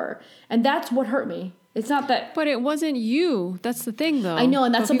stand for. And that's what hurt me. It's not that, but it wasn't you. That's the thing, though. I know,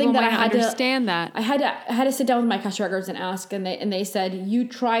 and that's something that I had to understand. That I had to sit down with my Akashic records and ask, and they said you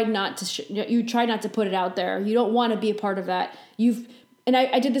tried not to put it out there. You don't want to be a part of that. And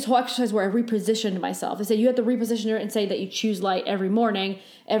I did this whole exercise where I repositioned myself. I said you have to reposition it and say that you choose light every morning,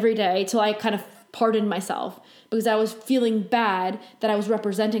 every day, till I kind of pardoned myself because I was feeling bad that I was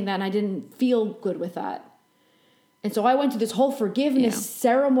representing that, and I didn't feel good with that. And so I went through this whole forgiveness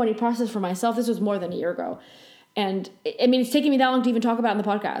ceremony process for myself. This was more than a year ago. And I mean, it's taken me that long to even talk about it in the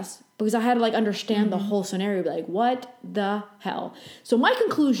podcast because I had to like understand the whole scenario, be like, what the hell? So my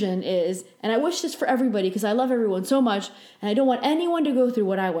conclusion is, and I wish this for everybody because I love everyone so much and I don't want anyone to go through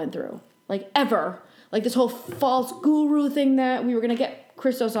what I went through, like ever. Like this whole false guru thing that we were going to get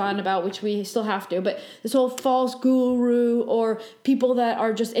Christos on about, which we still have to, but this whole false guru or people that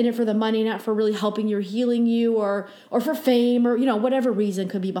are just in it for the money, not for really helping you or healing you or for fame or, whatever reason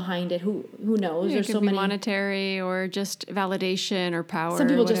could be behind it. Who knows? Yeah, There's it could so be many monetary or just validation or power. Some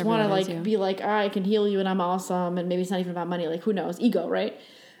people just want to like be like, I can heal you and I'm awesome. And maybe it's not even about money. Like who knows? Ego, right?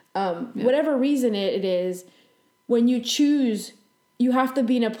 Whatever reason it is, when you choose, you have to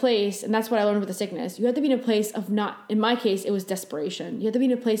be in a place, and that's what I learned with the sickness. You have to be in a place of not, in my case, it was desperation. You have to be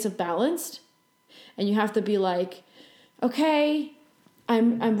in a place of balanced, and you have to be like, okay,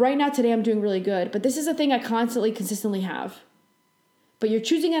 I'm right now today I'm doing really good, but this is a thing I consistently have. But you're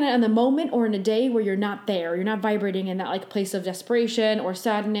choosing it in the moment or in a day where you're not there. You're not vibrating in that like place of desperation or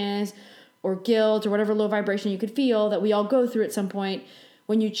sadness or guilt or whatever low vibration you could feel that we all go through at some point.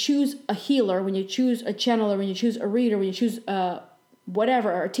 When you choose a healer, when you choose a channeler, when you choose a reader, when you choose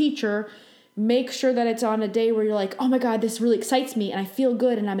whatever, or a teacher, make sure that it's on a day where you're like, oh my God, this really excites me and I feel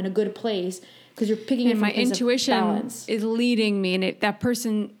good and I'm in a good place because you're picking it from a place of balance. And my intuition is leading me, and that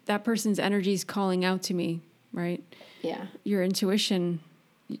person's energy is calling out to me, right? Yeah. Your intuition,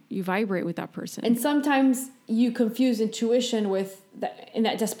 you vibrate with that person. And sometimes you confuse intuition with in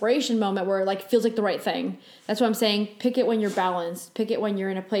that desperation moment where it like feels like the right thing. That's what I'm saying. Pick it when you're balanced. Pick it when you're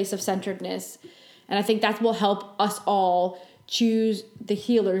in a place of centeredness. And I think that will help us all choose the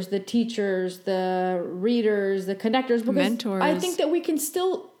healers, the teachers, the readers, the connectors, because mentors. I think that we can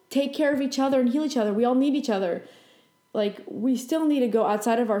still take care of each other and heal each other. We all need each other. Like, we still need to go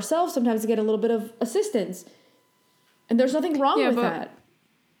outside of ourselves sometimes to get a little bit of assistance. And there's nothing wrong with that.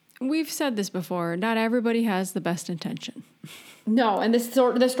 We've said this before. Not everybody has the best intention. No, and this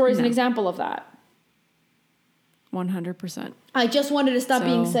story is an example of that. 100%. I just wanted to stop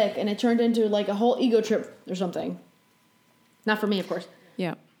being sick, and it turned into like a whole ego trip or something. Not for me, of course.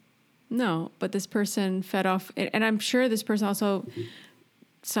 Yeah. No, but this person fed off, and I'm sure this person also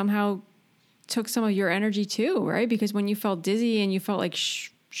somehow took some of your energy too, right? Because when you felt dizzy and you felt like,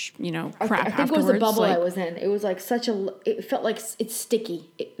 crap I think it was the bubble I was in. It was like it felt like it's sticky.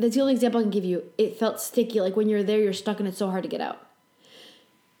 That's the only example I can give you. It felt sticky. Like when you're there, you're stuck and it's so hard to get out.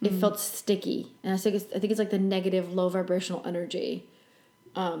 It felt sticky. And I think it's like the negative, low vibrational energy.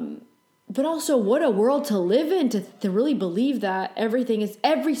 But also, what a world to live in to really believe that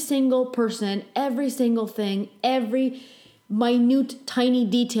every single person, every single thing, every minute, tiny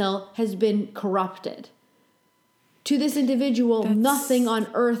detail has been corrupted. To this individual, nothing on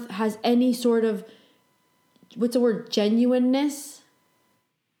earth has any sort of, what's the word, genuineness?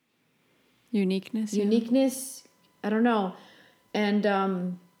 Uniqueness. Uniqueness. Yeah. I don't know. And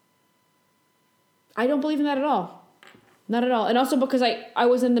I don't believe in that at all. Not at all. And also because I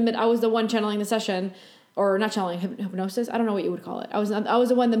was the one channeling the session, or not channeling, hypnosis. I don't know what you would call it. I was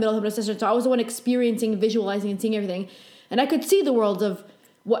the one in the middle of hypnosis session. So I was the one experiencing, visualizing, and seeing everything. And I could see the world of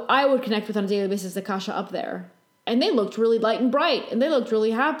what I would connect with on a daily basis, the Akasha up there. And they looked really light and bright. And they looked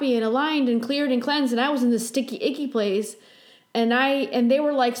really happy and aligned and cleared and cleansed. And I was in this sticky, icky place. And they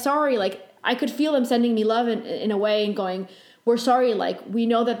were like, sorry. Like, I could feel them sending me love in a way and going, we're sorry. Like, we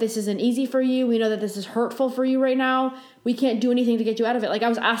know that this isn't easy for you. We know that this is hurtful for you right now. We can't do anything to get you out of it. Like, I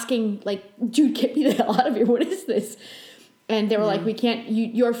was asking, like, dude, get me the hell out of here. What is this? And they were like, we can't,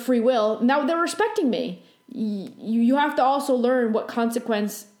 your free will. Now they're respecting me. You have to also learn what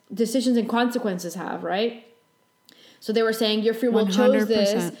decisions and consequences have, right? So they were saying your free will 100%. Chose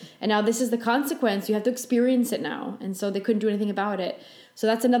this, and now this is the consequence. You have to experience it now. And so they couldn't do anything about it. So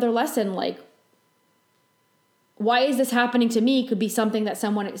that's another lesson. Like, why is this happening to me? Could be something that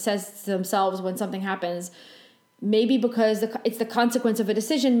someone says to themselves when something happens. Maybe because it's the consequence of a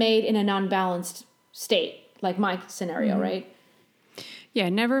decision made in a non-balanced state, like my scenario, right? Yeah,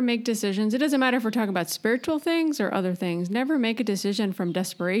 never make decisions. It doesn't matter if we're talking about spiritual things or other things. Never make a decision from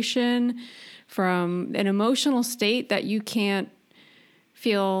desperation, from an emotional state that you can't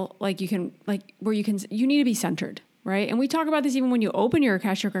feel like you can, like where you need to be centered, right? And we talk about this even when you open your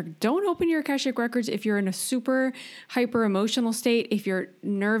Akashic record. Don't open your Akashic records if you're in a super hyper emotional state, if you're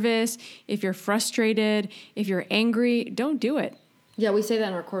nervous, if you're frustrated, if you're angry. Don't do it. Yeah, we say that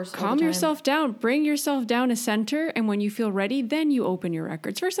in our course. Calm yourself down. Bring yourself down to center. And when you feel ready, then you open your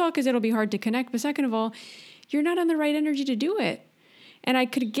records. First of all, because it'll be hard to connect. But second of all, you're not on the right energy to do it. And I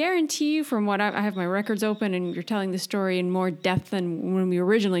could guarantee you from what I have my records open and you're telling the story in more depth than when we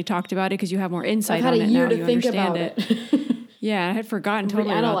originally talked about it because you have more insight on it now. I've had a year to think about it. Yeah, I had forgotten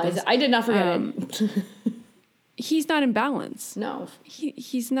totally about this. It. I did not forget it. He's not in balance. No.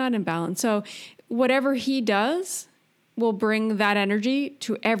 He's not in balance. So whatever he does will bring that energy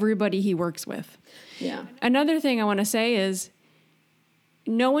to everybody he works with. Yeah. Another thing I want to say is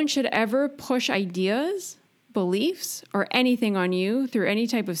no one should ever push ideas, beliefs, or anything on you through any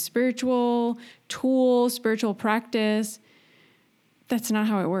type of spiritual tool, spiritual practice. That's not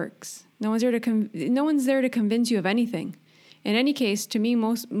how it works. No one's there to convince you of anything. In any case, to me,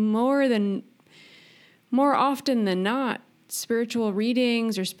 more often than not, spiritual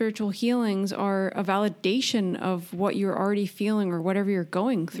readings or spiritual healings are a validation of what you're already feeling or whatever you're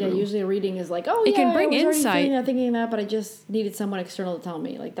going through. Yeah, usually a reading is like, oh, it can bring I was insight. Thinking that, but I just needed someone external to tell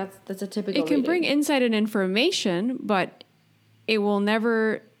me. Like that's a typical. It can reading. bring insight and information, but it will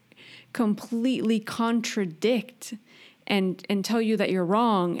never completely contradict and tell you that you're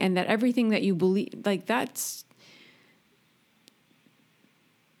wrong and that everything that you believe, like that's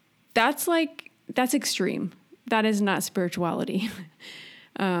extreme. That is not spirituality.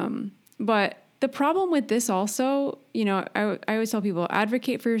 But the problem with this also, I always tell people,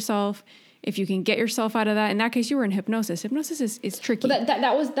 advocate for yourself. If you can get yourself out of that, in that case, you were in hypnosis. Hypnosis is tricky. Well,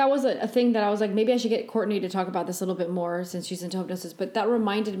 that was a thing that I was like, maybe I should get Courtney to talk about this a little bit more since she's into hypnosis. But that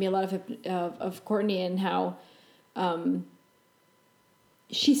reminded me a lot of Courtney and how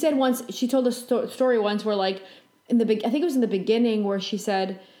she said once, she told a story once where like I think it was in the beginning where she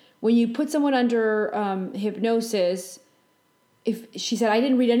said, when you put someone under hypnosis, if she said, I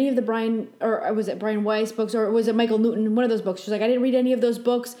didn't read any of the Brian Weiss books, or was it Michael Newton, one of those books? She's like, I didn't read any of those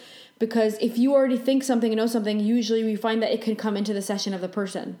books, because if you already think something and know something, usually we find that it can come into the session of the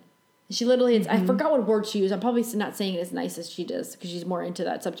person. She literally, I forgot what word she used. I'm probably not saying it as nice as she does because she's more into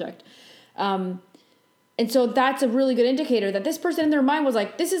that subject. And so that's a really good indicator that this person in their mind was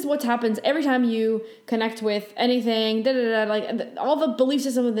like, this is what happens every time you connect with anything, like all the belief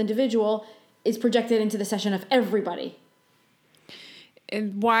system of the individual is projected into the session of everybody.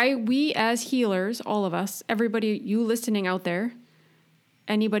 And why we as healers, all of us, everybody, you listening out there,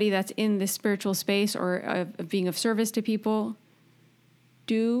 anybody that's in this spiritual space or of being of service to people,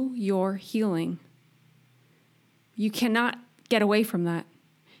 do your healing. You cannot get away from that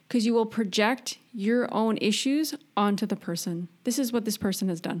because you will project your own issues onto the person. This is what this person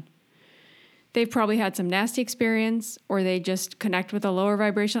has done. They've probably had some nasty experience or they just connect with a lower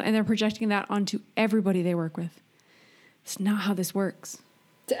vibration and they're projecting that onto everybody they work with. It's not how this works.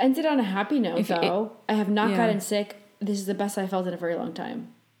 To end it on a happy note, I have not gotten sick. This is the best I felt in a very long time.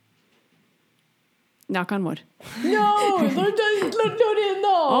 Knock on wood. No.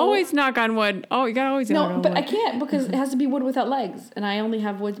 Always knock on wood. Oh, you gotta always knock on wood. No, but I can't because it has to be wood without legs, and I only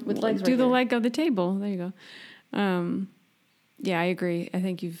have wood with legs. Do the leg of the table. There you go. Yeah, I agree. I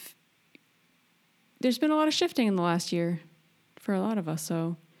think there's been a lot of shifting in the last year for a lot of us,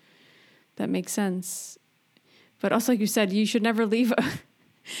 so that makes sense. But also, like you said, you should never leave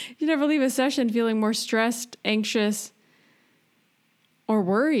a session feeling more stressed, anxious, or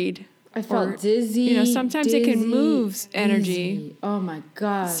worried. I felt dizzy. Sometimes it can move energy. Dizzy. Oh my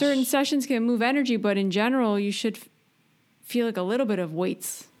gosh. Certain sessions can move energy, but in general, you should feel like a little bit of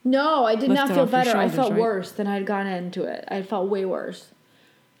weights. No, I did not feel better. I felt worse than I'd gone into it. I felt way worse.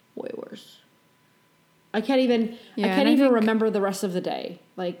 Way worse. I can't even remember the rest of the day.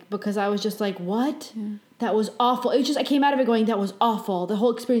 Because I was just like, what? Yeah. That was awful. It was just, I came out of it going, that was awful. The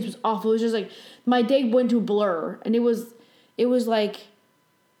whole experience was awful. It was just like, my day went to a blur. And it was like,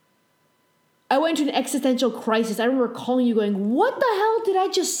 I went into an existential crisis. I remember calling you going, what the hell did I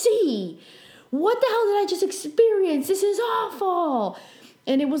just see? What the hell did I just experience? This is awful.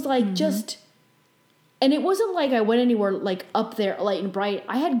 And it was like and it wasn't like I went anywhere like up there, light and bright.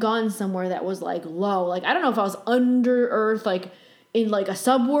 I had gone somewhere that was like low. Like, I don't know if I was under earth, like in like a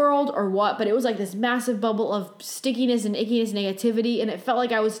subworld or what, but it was like this massive bubble of stickiness and ickiness and negativity. And it felt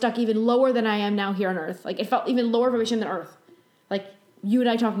like I was stuck even lower than I am now here on earth. Like, it felt even lower vibration than earth. Like you and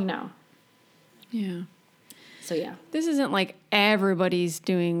I talking now. Yeah. So yeah. This isn't like everybody's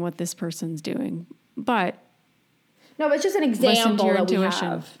doing what this person's doing, but no, but it's just an example that intuition.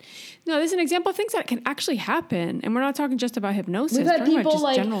 We have. No, this is an example of things that can actually happen, and we're not talking just about hypnosis. We've had people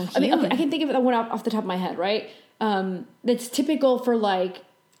like, general healing. I can think of one off the top of my head, right? That's typical for like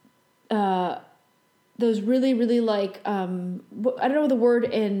those really, really like I don't know the word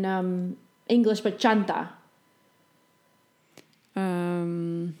in English, but chanta.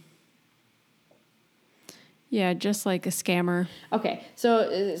 Yeah, just like a scammer. Okay, so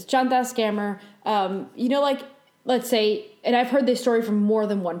it's chanta, scammer. Like, let's say, and I've heard this story from more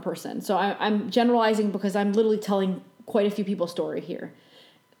than one person. So I'm generalizing because I'm literally telling quite a few people's story here.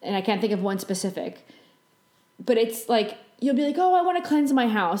 And I can't think of one specific. But it's like, you'll be like, oh, I want to cleanse my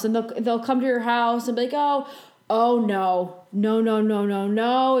house. And they'll come to your house and be like, oh, no.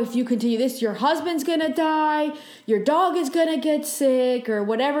 If you continue this, your husband's going to die. Your dog is going to get sick or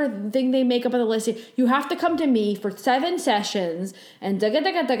whatever thing they make up on the list. You have to come to me for 7 sessions and and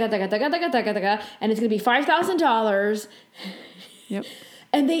it's going to be $5,000. Yep.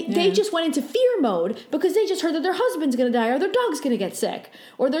 And they just went into fear mode because they just heard that their husband's going to die or their dog's going to get sick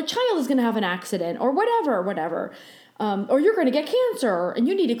or their child is going to have an accident or whatever. Or you're going to get cancer and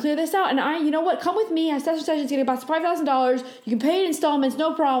you need to clear this out. And you know what? Come with me. A session's going to cost $5,000. You can pay in installments,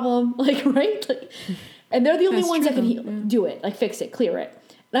 no problem. Like, right? And they're the only ones that can do it, like fix it, clear it.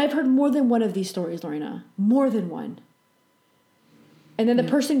 And I've heard more than one of these stories, Lorena. More than one. And then the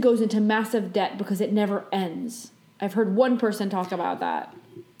person goes into massive debt because it never ends. I've heard one person talk about that.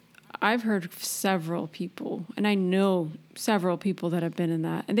 I've heard several people, and I know several people that have been in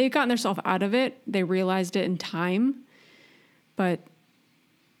that. And they've gotten themselves out of it. They realized it in time. But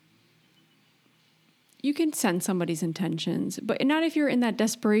you can sense somebody's intentions. But not if you're in that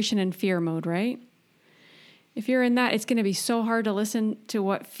desperation and fear mode, right? If you're in that, it's going to be so hard to listen to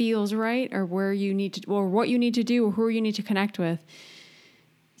what feels right or where you need to, or what you need to do or who you need to connect with.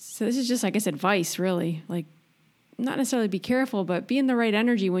 So this is just, I guess, advice, really. Like, not necessarily be careful, but be in the right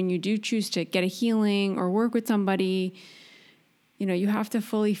energy when you do choose to get a healing or work with somebody. You have to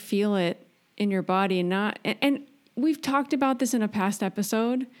fully feel it in your body and we've talked about this in a past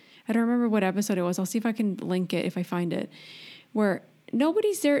episode. I don't remember what episode it was. I'll see if I can link it if I find it. Where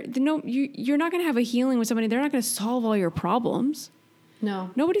nobody's there. You're not going to have a healing with somebody. They're not going to solve all your problems.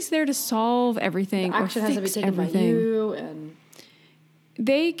 No. Nobody's there to solve everything. The action or has to be fix taken everything. by you, and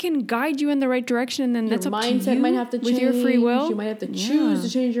they can guide you in the right direction, and then your that's up to mindset you might have to change. with your free will. You might have to choose to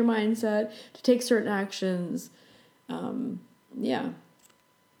change your mindset to take certain actions. Yeah.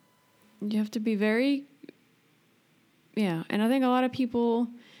 You have to be very, and I think a lot of people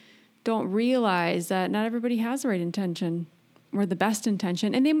don't realize that not everybody has the right intention or the best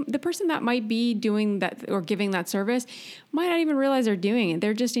intention. And the person that might be doing that or giving that service might not even realize they're doing it.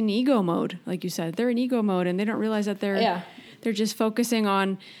 They're just in ego mode, like you said. They're in ego mode, and they don't realize that they're just focusing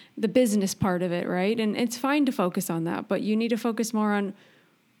on the business part of it, right? And it's fine to focus on that, but you need to focus more on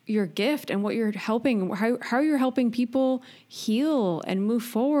your gift and what you're helping, how you're helping people heal and move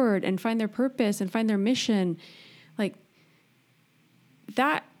forward and find their purpose and find their mission. Like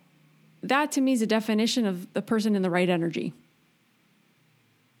that to me is a definition of the person in the right energy.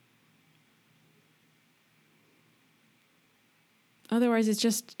 Otherwise,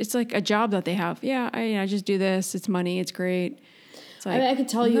 it's like a job that they have. Yeah, I just do this. It's money. It's great. It's like, I could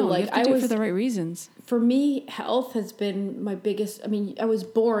tell you, like, you have to do it for the right reasons. For me, health has been my biggest. I mean, I was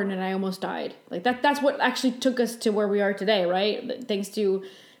born and I almost died. Like that's what actually took us to where we are today, right? Thanks to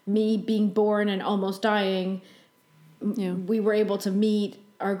me being born and almost dying, we were able to meet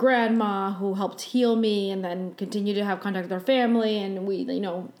our grandma who helped heal me, and then continue to have contact with our family, and we,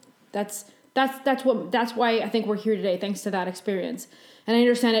 that's why I think we're here today, thanks to that experience. And I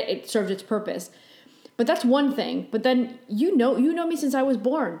understand it served its purpose. But that's one thing. But then you know me since I was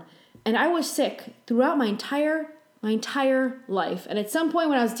born, and I was sick throughout my entire life. And at some point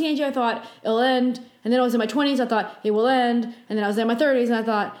when I was a teenager, I thought it'll end. And then I was in my 20s, I thought it will end. And then I was in my 30s, and I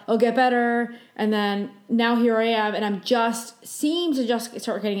thought it'll get better. And then now here I am, and seem to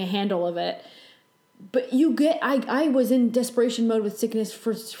start getting a handle of it. But I was in desperation mode with sickness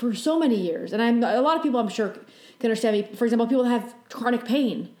for so many years. And a lot of people, I'm sure, can understand me. For example, people that have chronic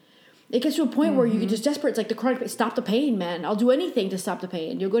pain. It gets to a point where you get just desperate. It's like the chronic pain. Stop the pain, man. I'll do anything to stop the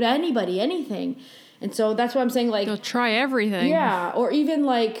pain. You'll go to anybody, anything. And so that's what I'm saying. Like, they'll try everything. Yeah, or even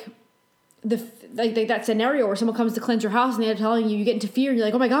like that scenario where someone comes to cleanse your house and they're telling you get into fear. And you're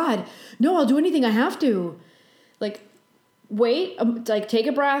like, oh my God, no, I'll do anything. I have to. Like, wait, like take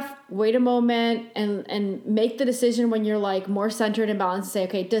a breath, wait a moment, and make the decision when you're like more centered and balanced. And say,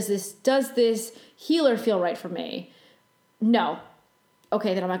 okay, does this healer feel right for me? No.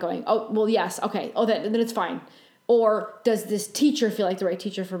 Okay, then I'm not going. Oh, well, yes. Okay. Oh, then it's fine. Or does this teacher feel like the right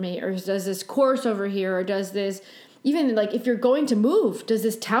teacher for me? Or does this course over here, or does this, even like if you're going to move, does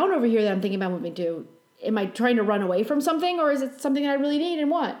this town over here that I'm thinking about moving to, am I trying to run away from something, or is it something that I really need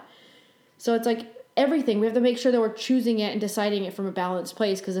and want? So it's like everything. We have to make sure that we're choosing it and deciding it from a balanced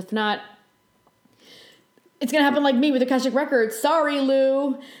place, because if not, it's going to happen like me with Akashic Records. Sorry,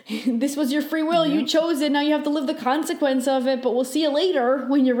 Lou. This was your free will. You chose it. Now you have to live the consequence of it. But we'll see you later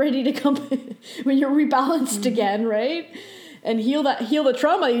when you're ready to come, when you're rebalanced again, right? And heal the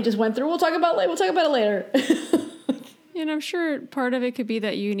trauma you just went through. We'll talk about it later. And I'm sure part of it could be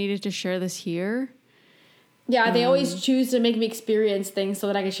that you needed to share this here. Yeah, they always choose to make me experience things so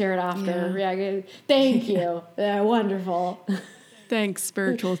that I can share it after. Yeah. Thank you. Yeah, wonderful. Thanks,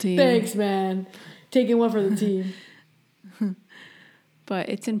 spiritual team. Thanks, man. Taking one for the team. But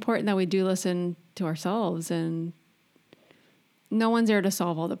it's important that we do listen to ourselves, and no one's there to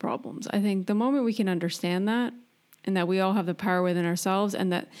solve all the problems. I think the moment we can understand that, and that we all have the power within ourselves,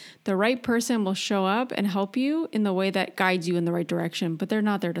 and that the right person will show up and help you in the way that guides you in the right direction, but they're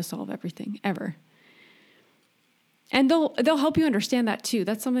not there to solve everything, ever. And they'll help you understand that too.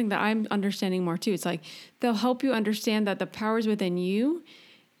 That's something that I'm understanding more too. It's like they'll help you understand that the power's within you,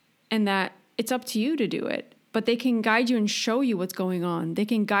 and that it's up to you to do it. But they can guide you and show you what's going on. They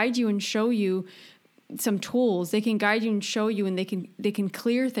can guide you and show you some tools. They can guide you and show you, and they can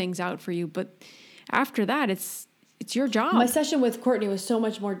clear things out for you. But after that, it's your job. My session with Courtney was so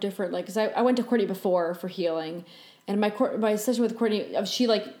much more different. Like, because I went to Courtney before for healing, and my session with Courtney, she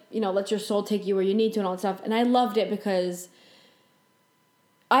lets your soul take you where you need to and all that stuff. And I loved it because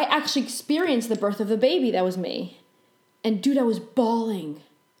I actually experienced the birth of the baby that was me. And dude, I was bawling.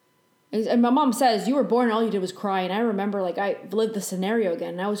 And my mom says, you were born and all you did was cry. And I remember, like, I lived the scenario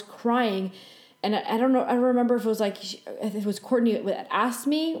again, and I was crying. And I don't know, I don't remember if it was Courtney that asked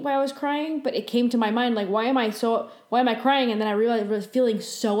me why I was crying, but it came to my mind, like, why am I crying? And then I realized I was feeling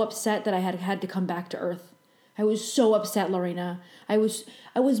so upset that I had to come back to earth. I was so upset, Lorena. I was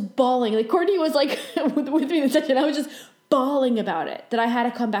bawling. Like, Courtney was like with me in the session. I was just bawling about it, that I had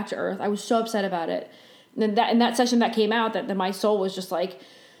to come back to earth. I was so upset about it. And then in that session that came out, that my soul was just like,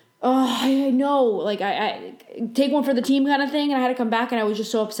 oh, I know, like I take one for the team kind of thing. And I had to come back, and I was just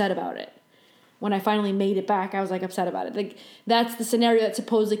so upset about it. when I finally made it back, I was like upset about it. Like that's the scenario that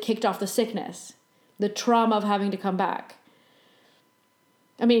supposedly kicked off the sickness, the trauma of having to come back.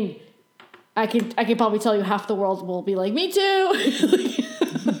 I mean, I can probably tell you half the world will be like, me too.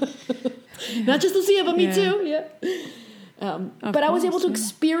 Not just Lucia, but me too. Yeah. But I was able to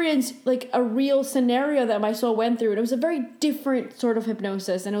experience like a real scenario that my soul went through. And it was a very different sort of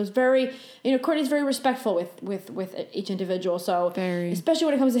hypnosis. And it was very, Courtney's very respectful with each individual. So especially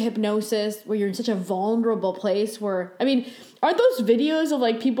when it comes to hypnosis, where you're in such a vulnerable place where, aren't those videos of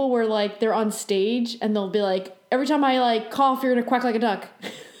like people where like they're on stage and they'll be like, every time I like cough, you're going to quack like a duck.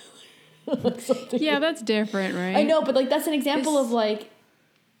 Yeah, that's different, right? I know, but like that's an example of like,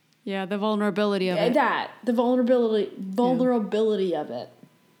 yeah, the vulnerability of it. The vulnerability of it.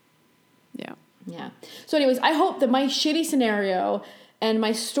 Yeah. Yeah. So anyways, I hope that my shitty scenario and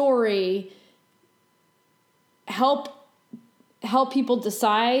my story help people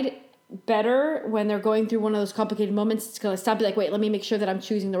decide better when they're going through one of those complicated moments. It's going to stop, be like, wait, let me make sure that I'm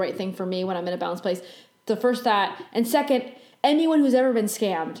choosing the right thing for me when I'm in a balanced place. The first that. And second, anyone who's ever been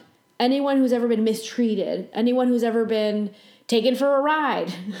scammed, anyone who's ever been mistreated, anyone who's ever been taken for a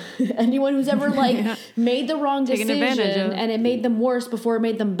ride, anyone who's ever made the wrong decision and it made them worse before it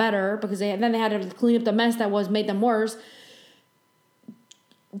made them better because then they had to clean up the mess that made them worse.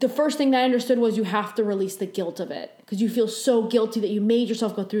 The first thing that I understood was you have to release the guilt of it because you feel so guilty that you made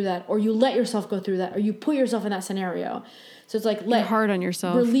yourself go through that, or you let yourself go through that, or you put yourself in that scenario. So it's like, you're hard on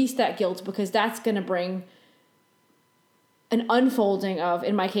yourself. Release that guilt because that's going to bring an unfolding of,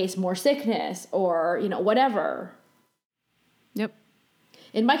 in my case, more sickness or, whatever. Yep.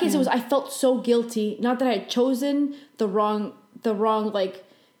 In my case, it was, I felt so guilty. Not that I had chosen the wrong like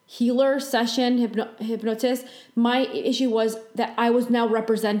healer session hypnotist. My issue was that I was now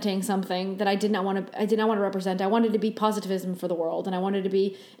representing something that I did not want to represent. I wanted to be positivism for the world, and I wanted to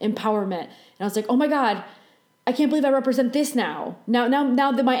be empowerment. And I was like, oh my God, I can't believe I represent this now. Now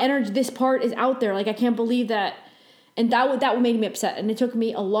that my energy, this part is out there. Like, I can't believe that. And that made me upset. And it took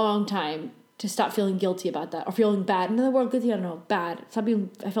me a long time to stop feeling guilty about that, or feeling bad. In the word guilty, I don't know, bad.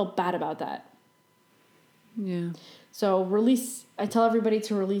 I felt bad about that. Yeah. So I tell everybody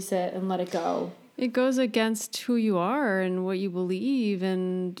to release it and let it go. It goes against who you are and what you believe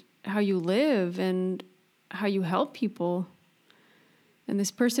and how you live and how you help people. And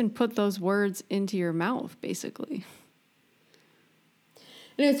this person put those words into your mouth, basically.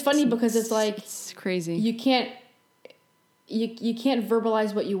 And it's funny because it's crazy. You can't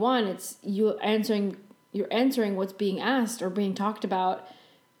verbalize what you want. It's you're answering what's being asked or being talked about.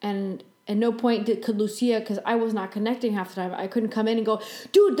 And at no point could Lucia, because I was not connecting half the time, I couldn't come in and go,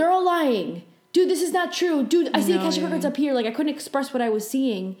 dude, they're all lying. Dude, this is not true. Dude, I see Akashic Records up here. Like, I couldn't express what I was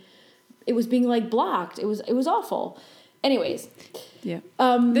seeing. It was being like blocked. It was awful. Anyways. Yeah.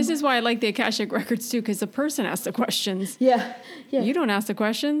 This is why I like the Akashic Records too, because the person asks the questions. Yeah. You don't ask the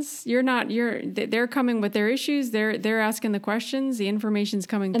questions. They're coming with their issues. They're asking the questions. The information's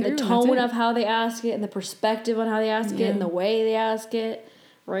coming through. And the tone of how they ask it, and the perspective on how they ask it, and the way they ask it,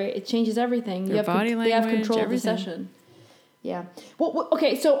 right? It changes everything. Their body language, they have control everything. of the session. Yeah. Well,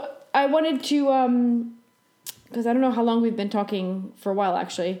 okay, so I wanted to, because I don't know how long we've been talking for a while,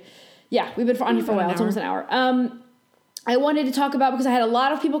 actually. Yeah, we've been on here for a while. It's almost an hour. I wanted to talk about, because I had a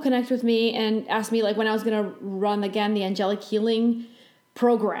lot of people connect with me and ask me like when I was going to run again the angelic healing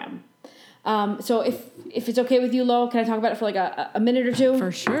program. So if it's okay with you, Lo, can I talk about it for like a minute or two?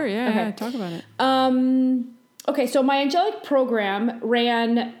 For sure, yeah. Okay. Yeah, talk about it. Okay, so my angelic program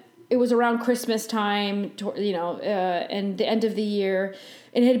ran. It was around Christmas time, and the end of the year.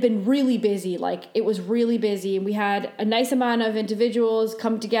 And it had been really busy. Like, it was really busy. And we had a nice amount of individuals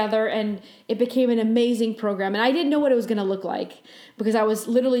come together, and it became an amazing program. And I didn't know what it was going to look like because I was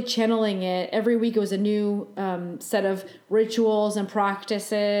literally channeling it. Every week it was a new set of rituals and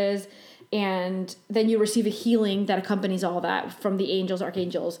practices. And then you receive a healing that accompanies all that from the angels,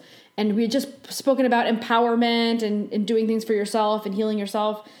 archangels. And we had just spoken about empowerment and doing things for yourself and healing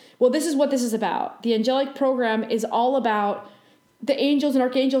yourself. Well, this is what this is about. The angelic program is all about the angels and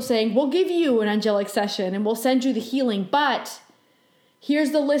archangels saying, we'll give you an angelic session and we'll send you the healing, but here's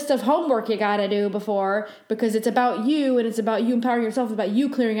the list of homework you gotta do before, because it's about you and it's about you empowering yourself, it's about you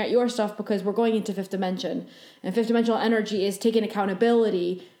clearing out your stuff, because we're going into fifth dimension. And fifth dimensional energy is taking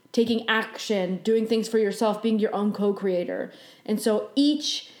accountability, taking action, doing things for yourself, being your own co-creator. And so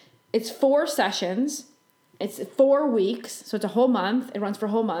it's 4 sessions, it's 4 weeks, so it's a whole month, it runs for a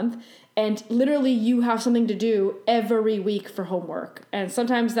whole month. And literally you have something to do every week for homework. And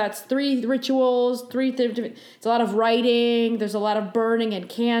sometimes that's 3 rituals, it's a lot of writing, there's a lot of burning and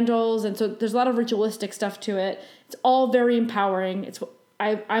candles. And so there's a lot of ritualistic stuff to it. It's all very empowering.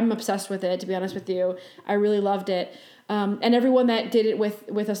 I'm obsessed with it, to be honest with you. I really loved it. And everyone that did it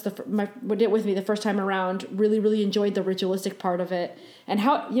with us, did it with me the first time around, really, really enjoyed the ritualistic part of it and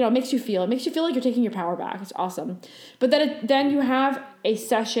how, it makes you feel. It makes you feel like you're taking your power back. It's awesome. But then you have a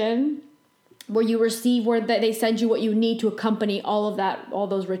session where you receive, where they send you what you need to accompany all of that, all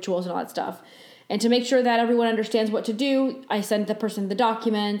those rituals and all that stuff. And to make sure that everyone understands what to do, I send the person the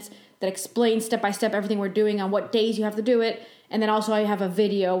documents that explains step by step everything we're doing on what days you have to do it. And then also I have a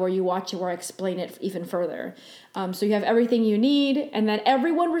video where you watch it where I explain it even further. So you have everything you need. And then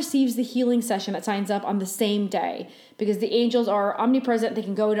everyone receives the healing session that signs up on the same day, because the angels are omnipresent. They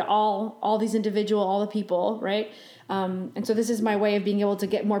can go to all these all the people, right? And so this is my way of being able to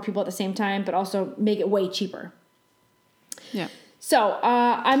get more people at the same time, but also make it way cheaper. Yeah. So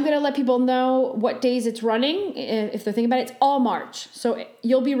I'm going to let people know what days it's running. If they're thinking about it, it's all March. So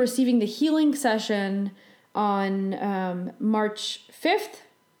you'll be receiving the healing session on March 5th,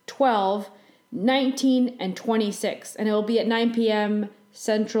 12, 19, and 26. And it will be at 9 p.m.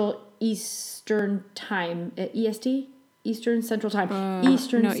 Central Eastern Time. EST? Eastern Central Time.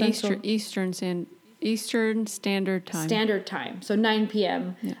 Eastern Standard Time. Standard Time. So 9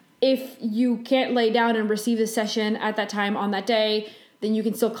 p.m. Yeah. If you can't lay down and receive the session at that time on that day, then you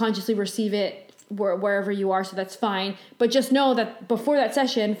can still consciously receive it wherever you are, so that's fine. But just know that before that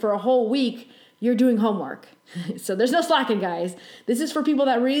session, for a whole week, you're doing homework. So there's no slacking, guys. This is for people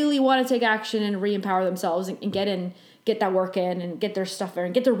that really want to take action and re-empower themselves and get that work in and get their stuff in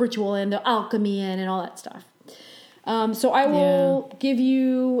and get their ritual in, the alchemy in, and all that stuff. So I will give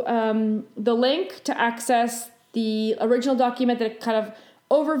you the link to access the original document that kind of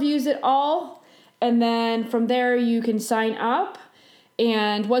overviews it all, and then from there you can sign up.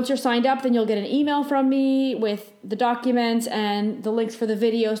 And once you're signed up, then you'll get an email from me with the documents and the links for the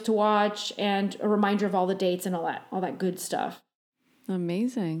videos to watch and a reminder of all the dates and all that good stuff.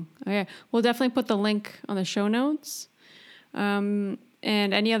 Amazing. Okay, we'll definitely put the link on the show notes. And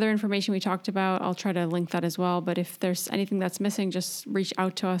any other information we talked about, I'll try to link that as well. But if there's anything that's missing, just reach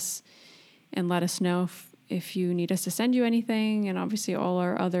out to us and let us know if you need us to send you anything. And obviously all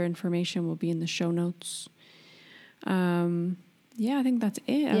our other information will be in the show notes. Yeah, I think that's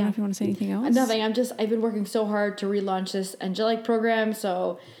it. I don't know if you want to say anything else. Nothing. I've been working so hard to relaunch this Angelic program.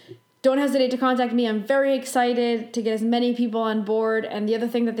 So don't hesitate to contact me. I'm very excited to get as many people on board. And the other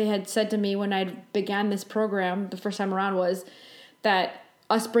thing that they had said to me when I began this program the first time around was that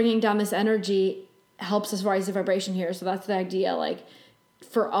us bringing down this energy helps us raise the vibration here. So that's the idea. Like,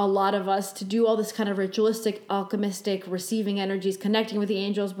 for a lot of us to do all this kind of ritualistic, alchemistic, receiving energies, connecting with the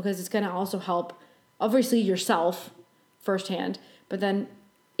angels, because it's going to also help, obviously, yourself firsthand, but then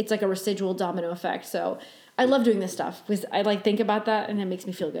it's like a residual domino effect. So I love doing this stuff because I think about that and it makes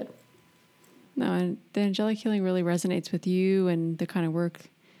me feel good. No, and the angelic healing really resonates with you and the kind of work.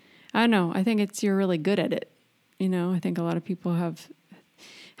 I don't know. I think you're really good at it. I think a lot of people have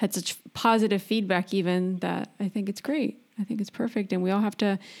had such positive feedback even that I think it's great. I think it's perfect. And we all have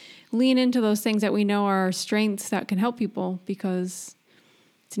to lean into those things that we know are our strengths that can help people, because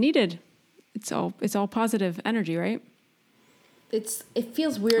it's needed. It's all positive energy, right? It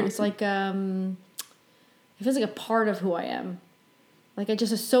feels weird. Awesome. It's like, it feels like a part of who I am. Like I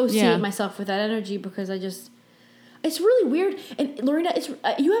just associate myself with that energy because it's really weird. And Lorena,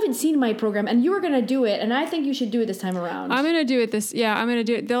 you haven't seen my program and you were going to do it. And I think you should do it this time around. I'm going to do it I'm going to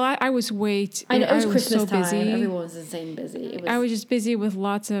do it. I was I know, it was Christmas so time. Busy. Everyone was insane busy. I was just busy with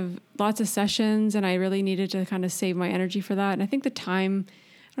lots of sessions, and I really needed to kind of save my energy for that. And I think I don't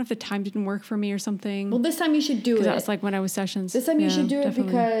know if the time didn't work for me or something. Well, this time you should do it. That's like when I was sessions. This time you should do it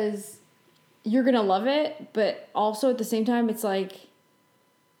because you're going to love it. But also at the same time, it's like,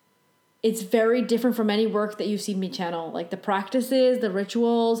 it's very different from any work that you've seen me channel. Like the practices, the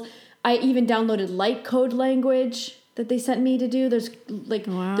rituals. I even downloaded light code language that they sent me to do. There's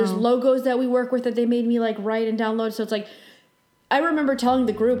there's logos that we work with that they made me like write and download. So it's like, I remember telling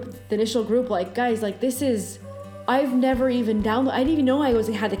the initial group, like, guys, like I've never even downloaded. I didn't even know I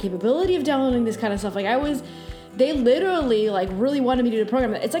had the capability of downloading this kind of stuff. They literally like really wanted me to do the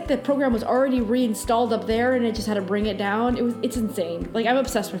program. It's like the program was already reinstalled up there and I just had to bring it down. It's insane. Like I'm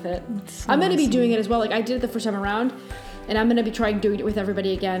obsessed with it. I'm going to be doing it as well. Like I did it the first time around and I'm going to be trying doing it with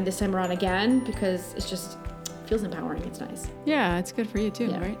everybody again this time around again because it feels empowering. It's nice. Yeah, it's good for you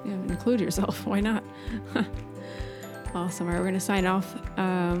too, right? Yeah, include yourself. Why not? Awesome. All right, we're going to sign off.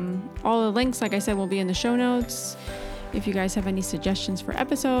 All the links, like I said, will be in the show notes. If you guys have any suggestions for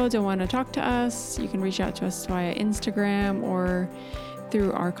episodes or want to talk to us, you can reach out to us via Instagram or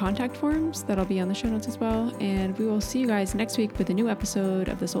through our contact forms. That'll be on the show notes as well. And we will see you guys next week with a new episode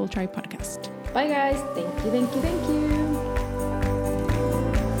of the Soul Tribe podcast. Bye, guys. Thank you, thank you, thank you.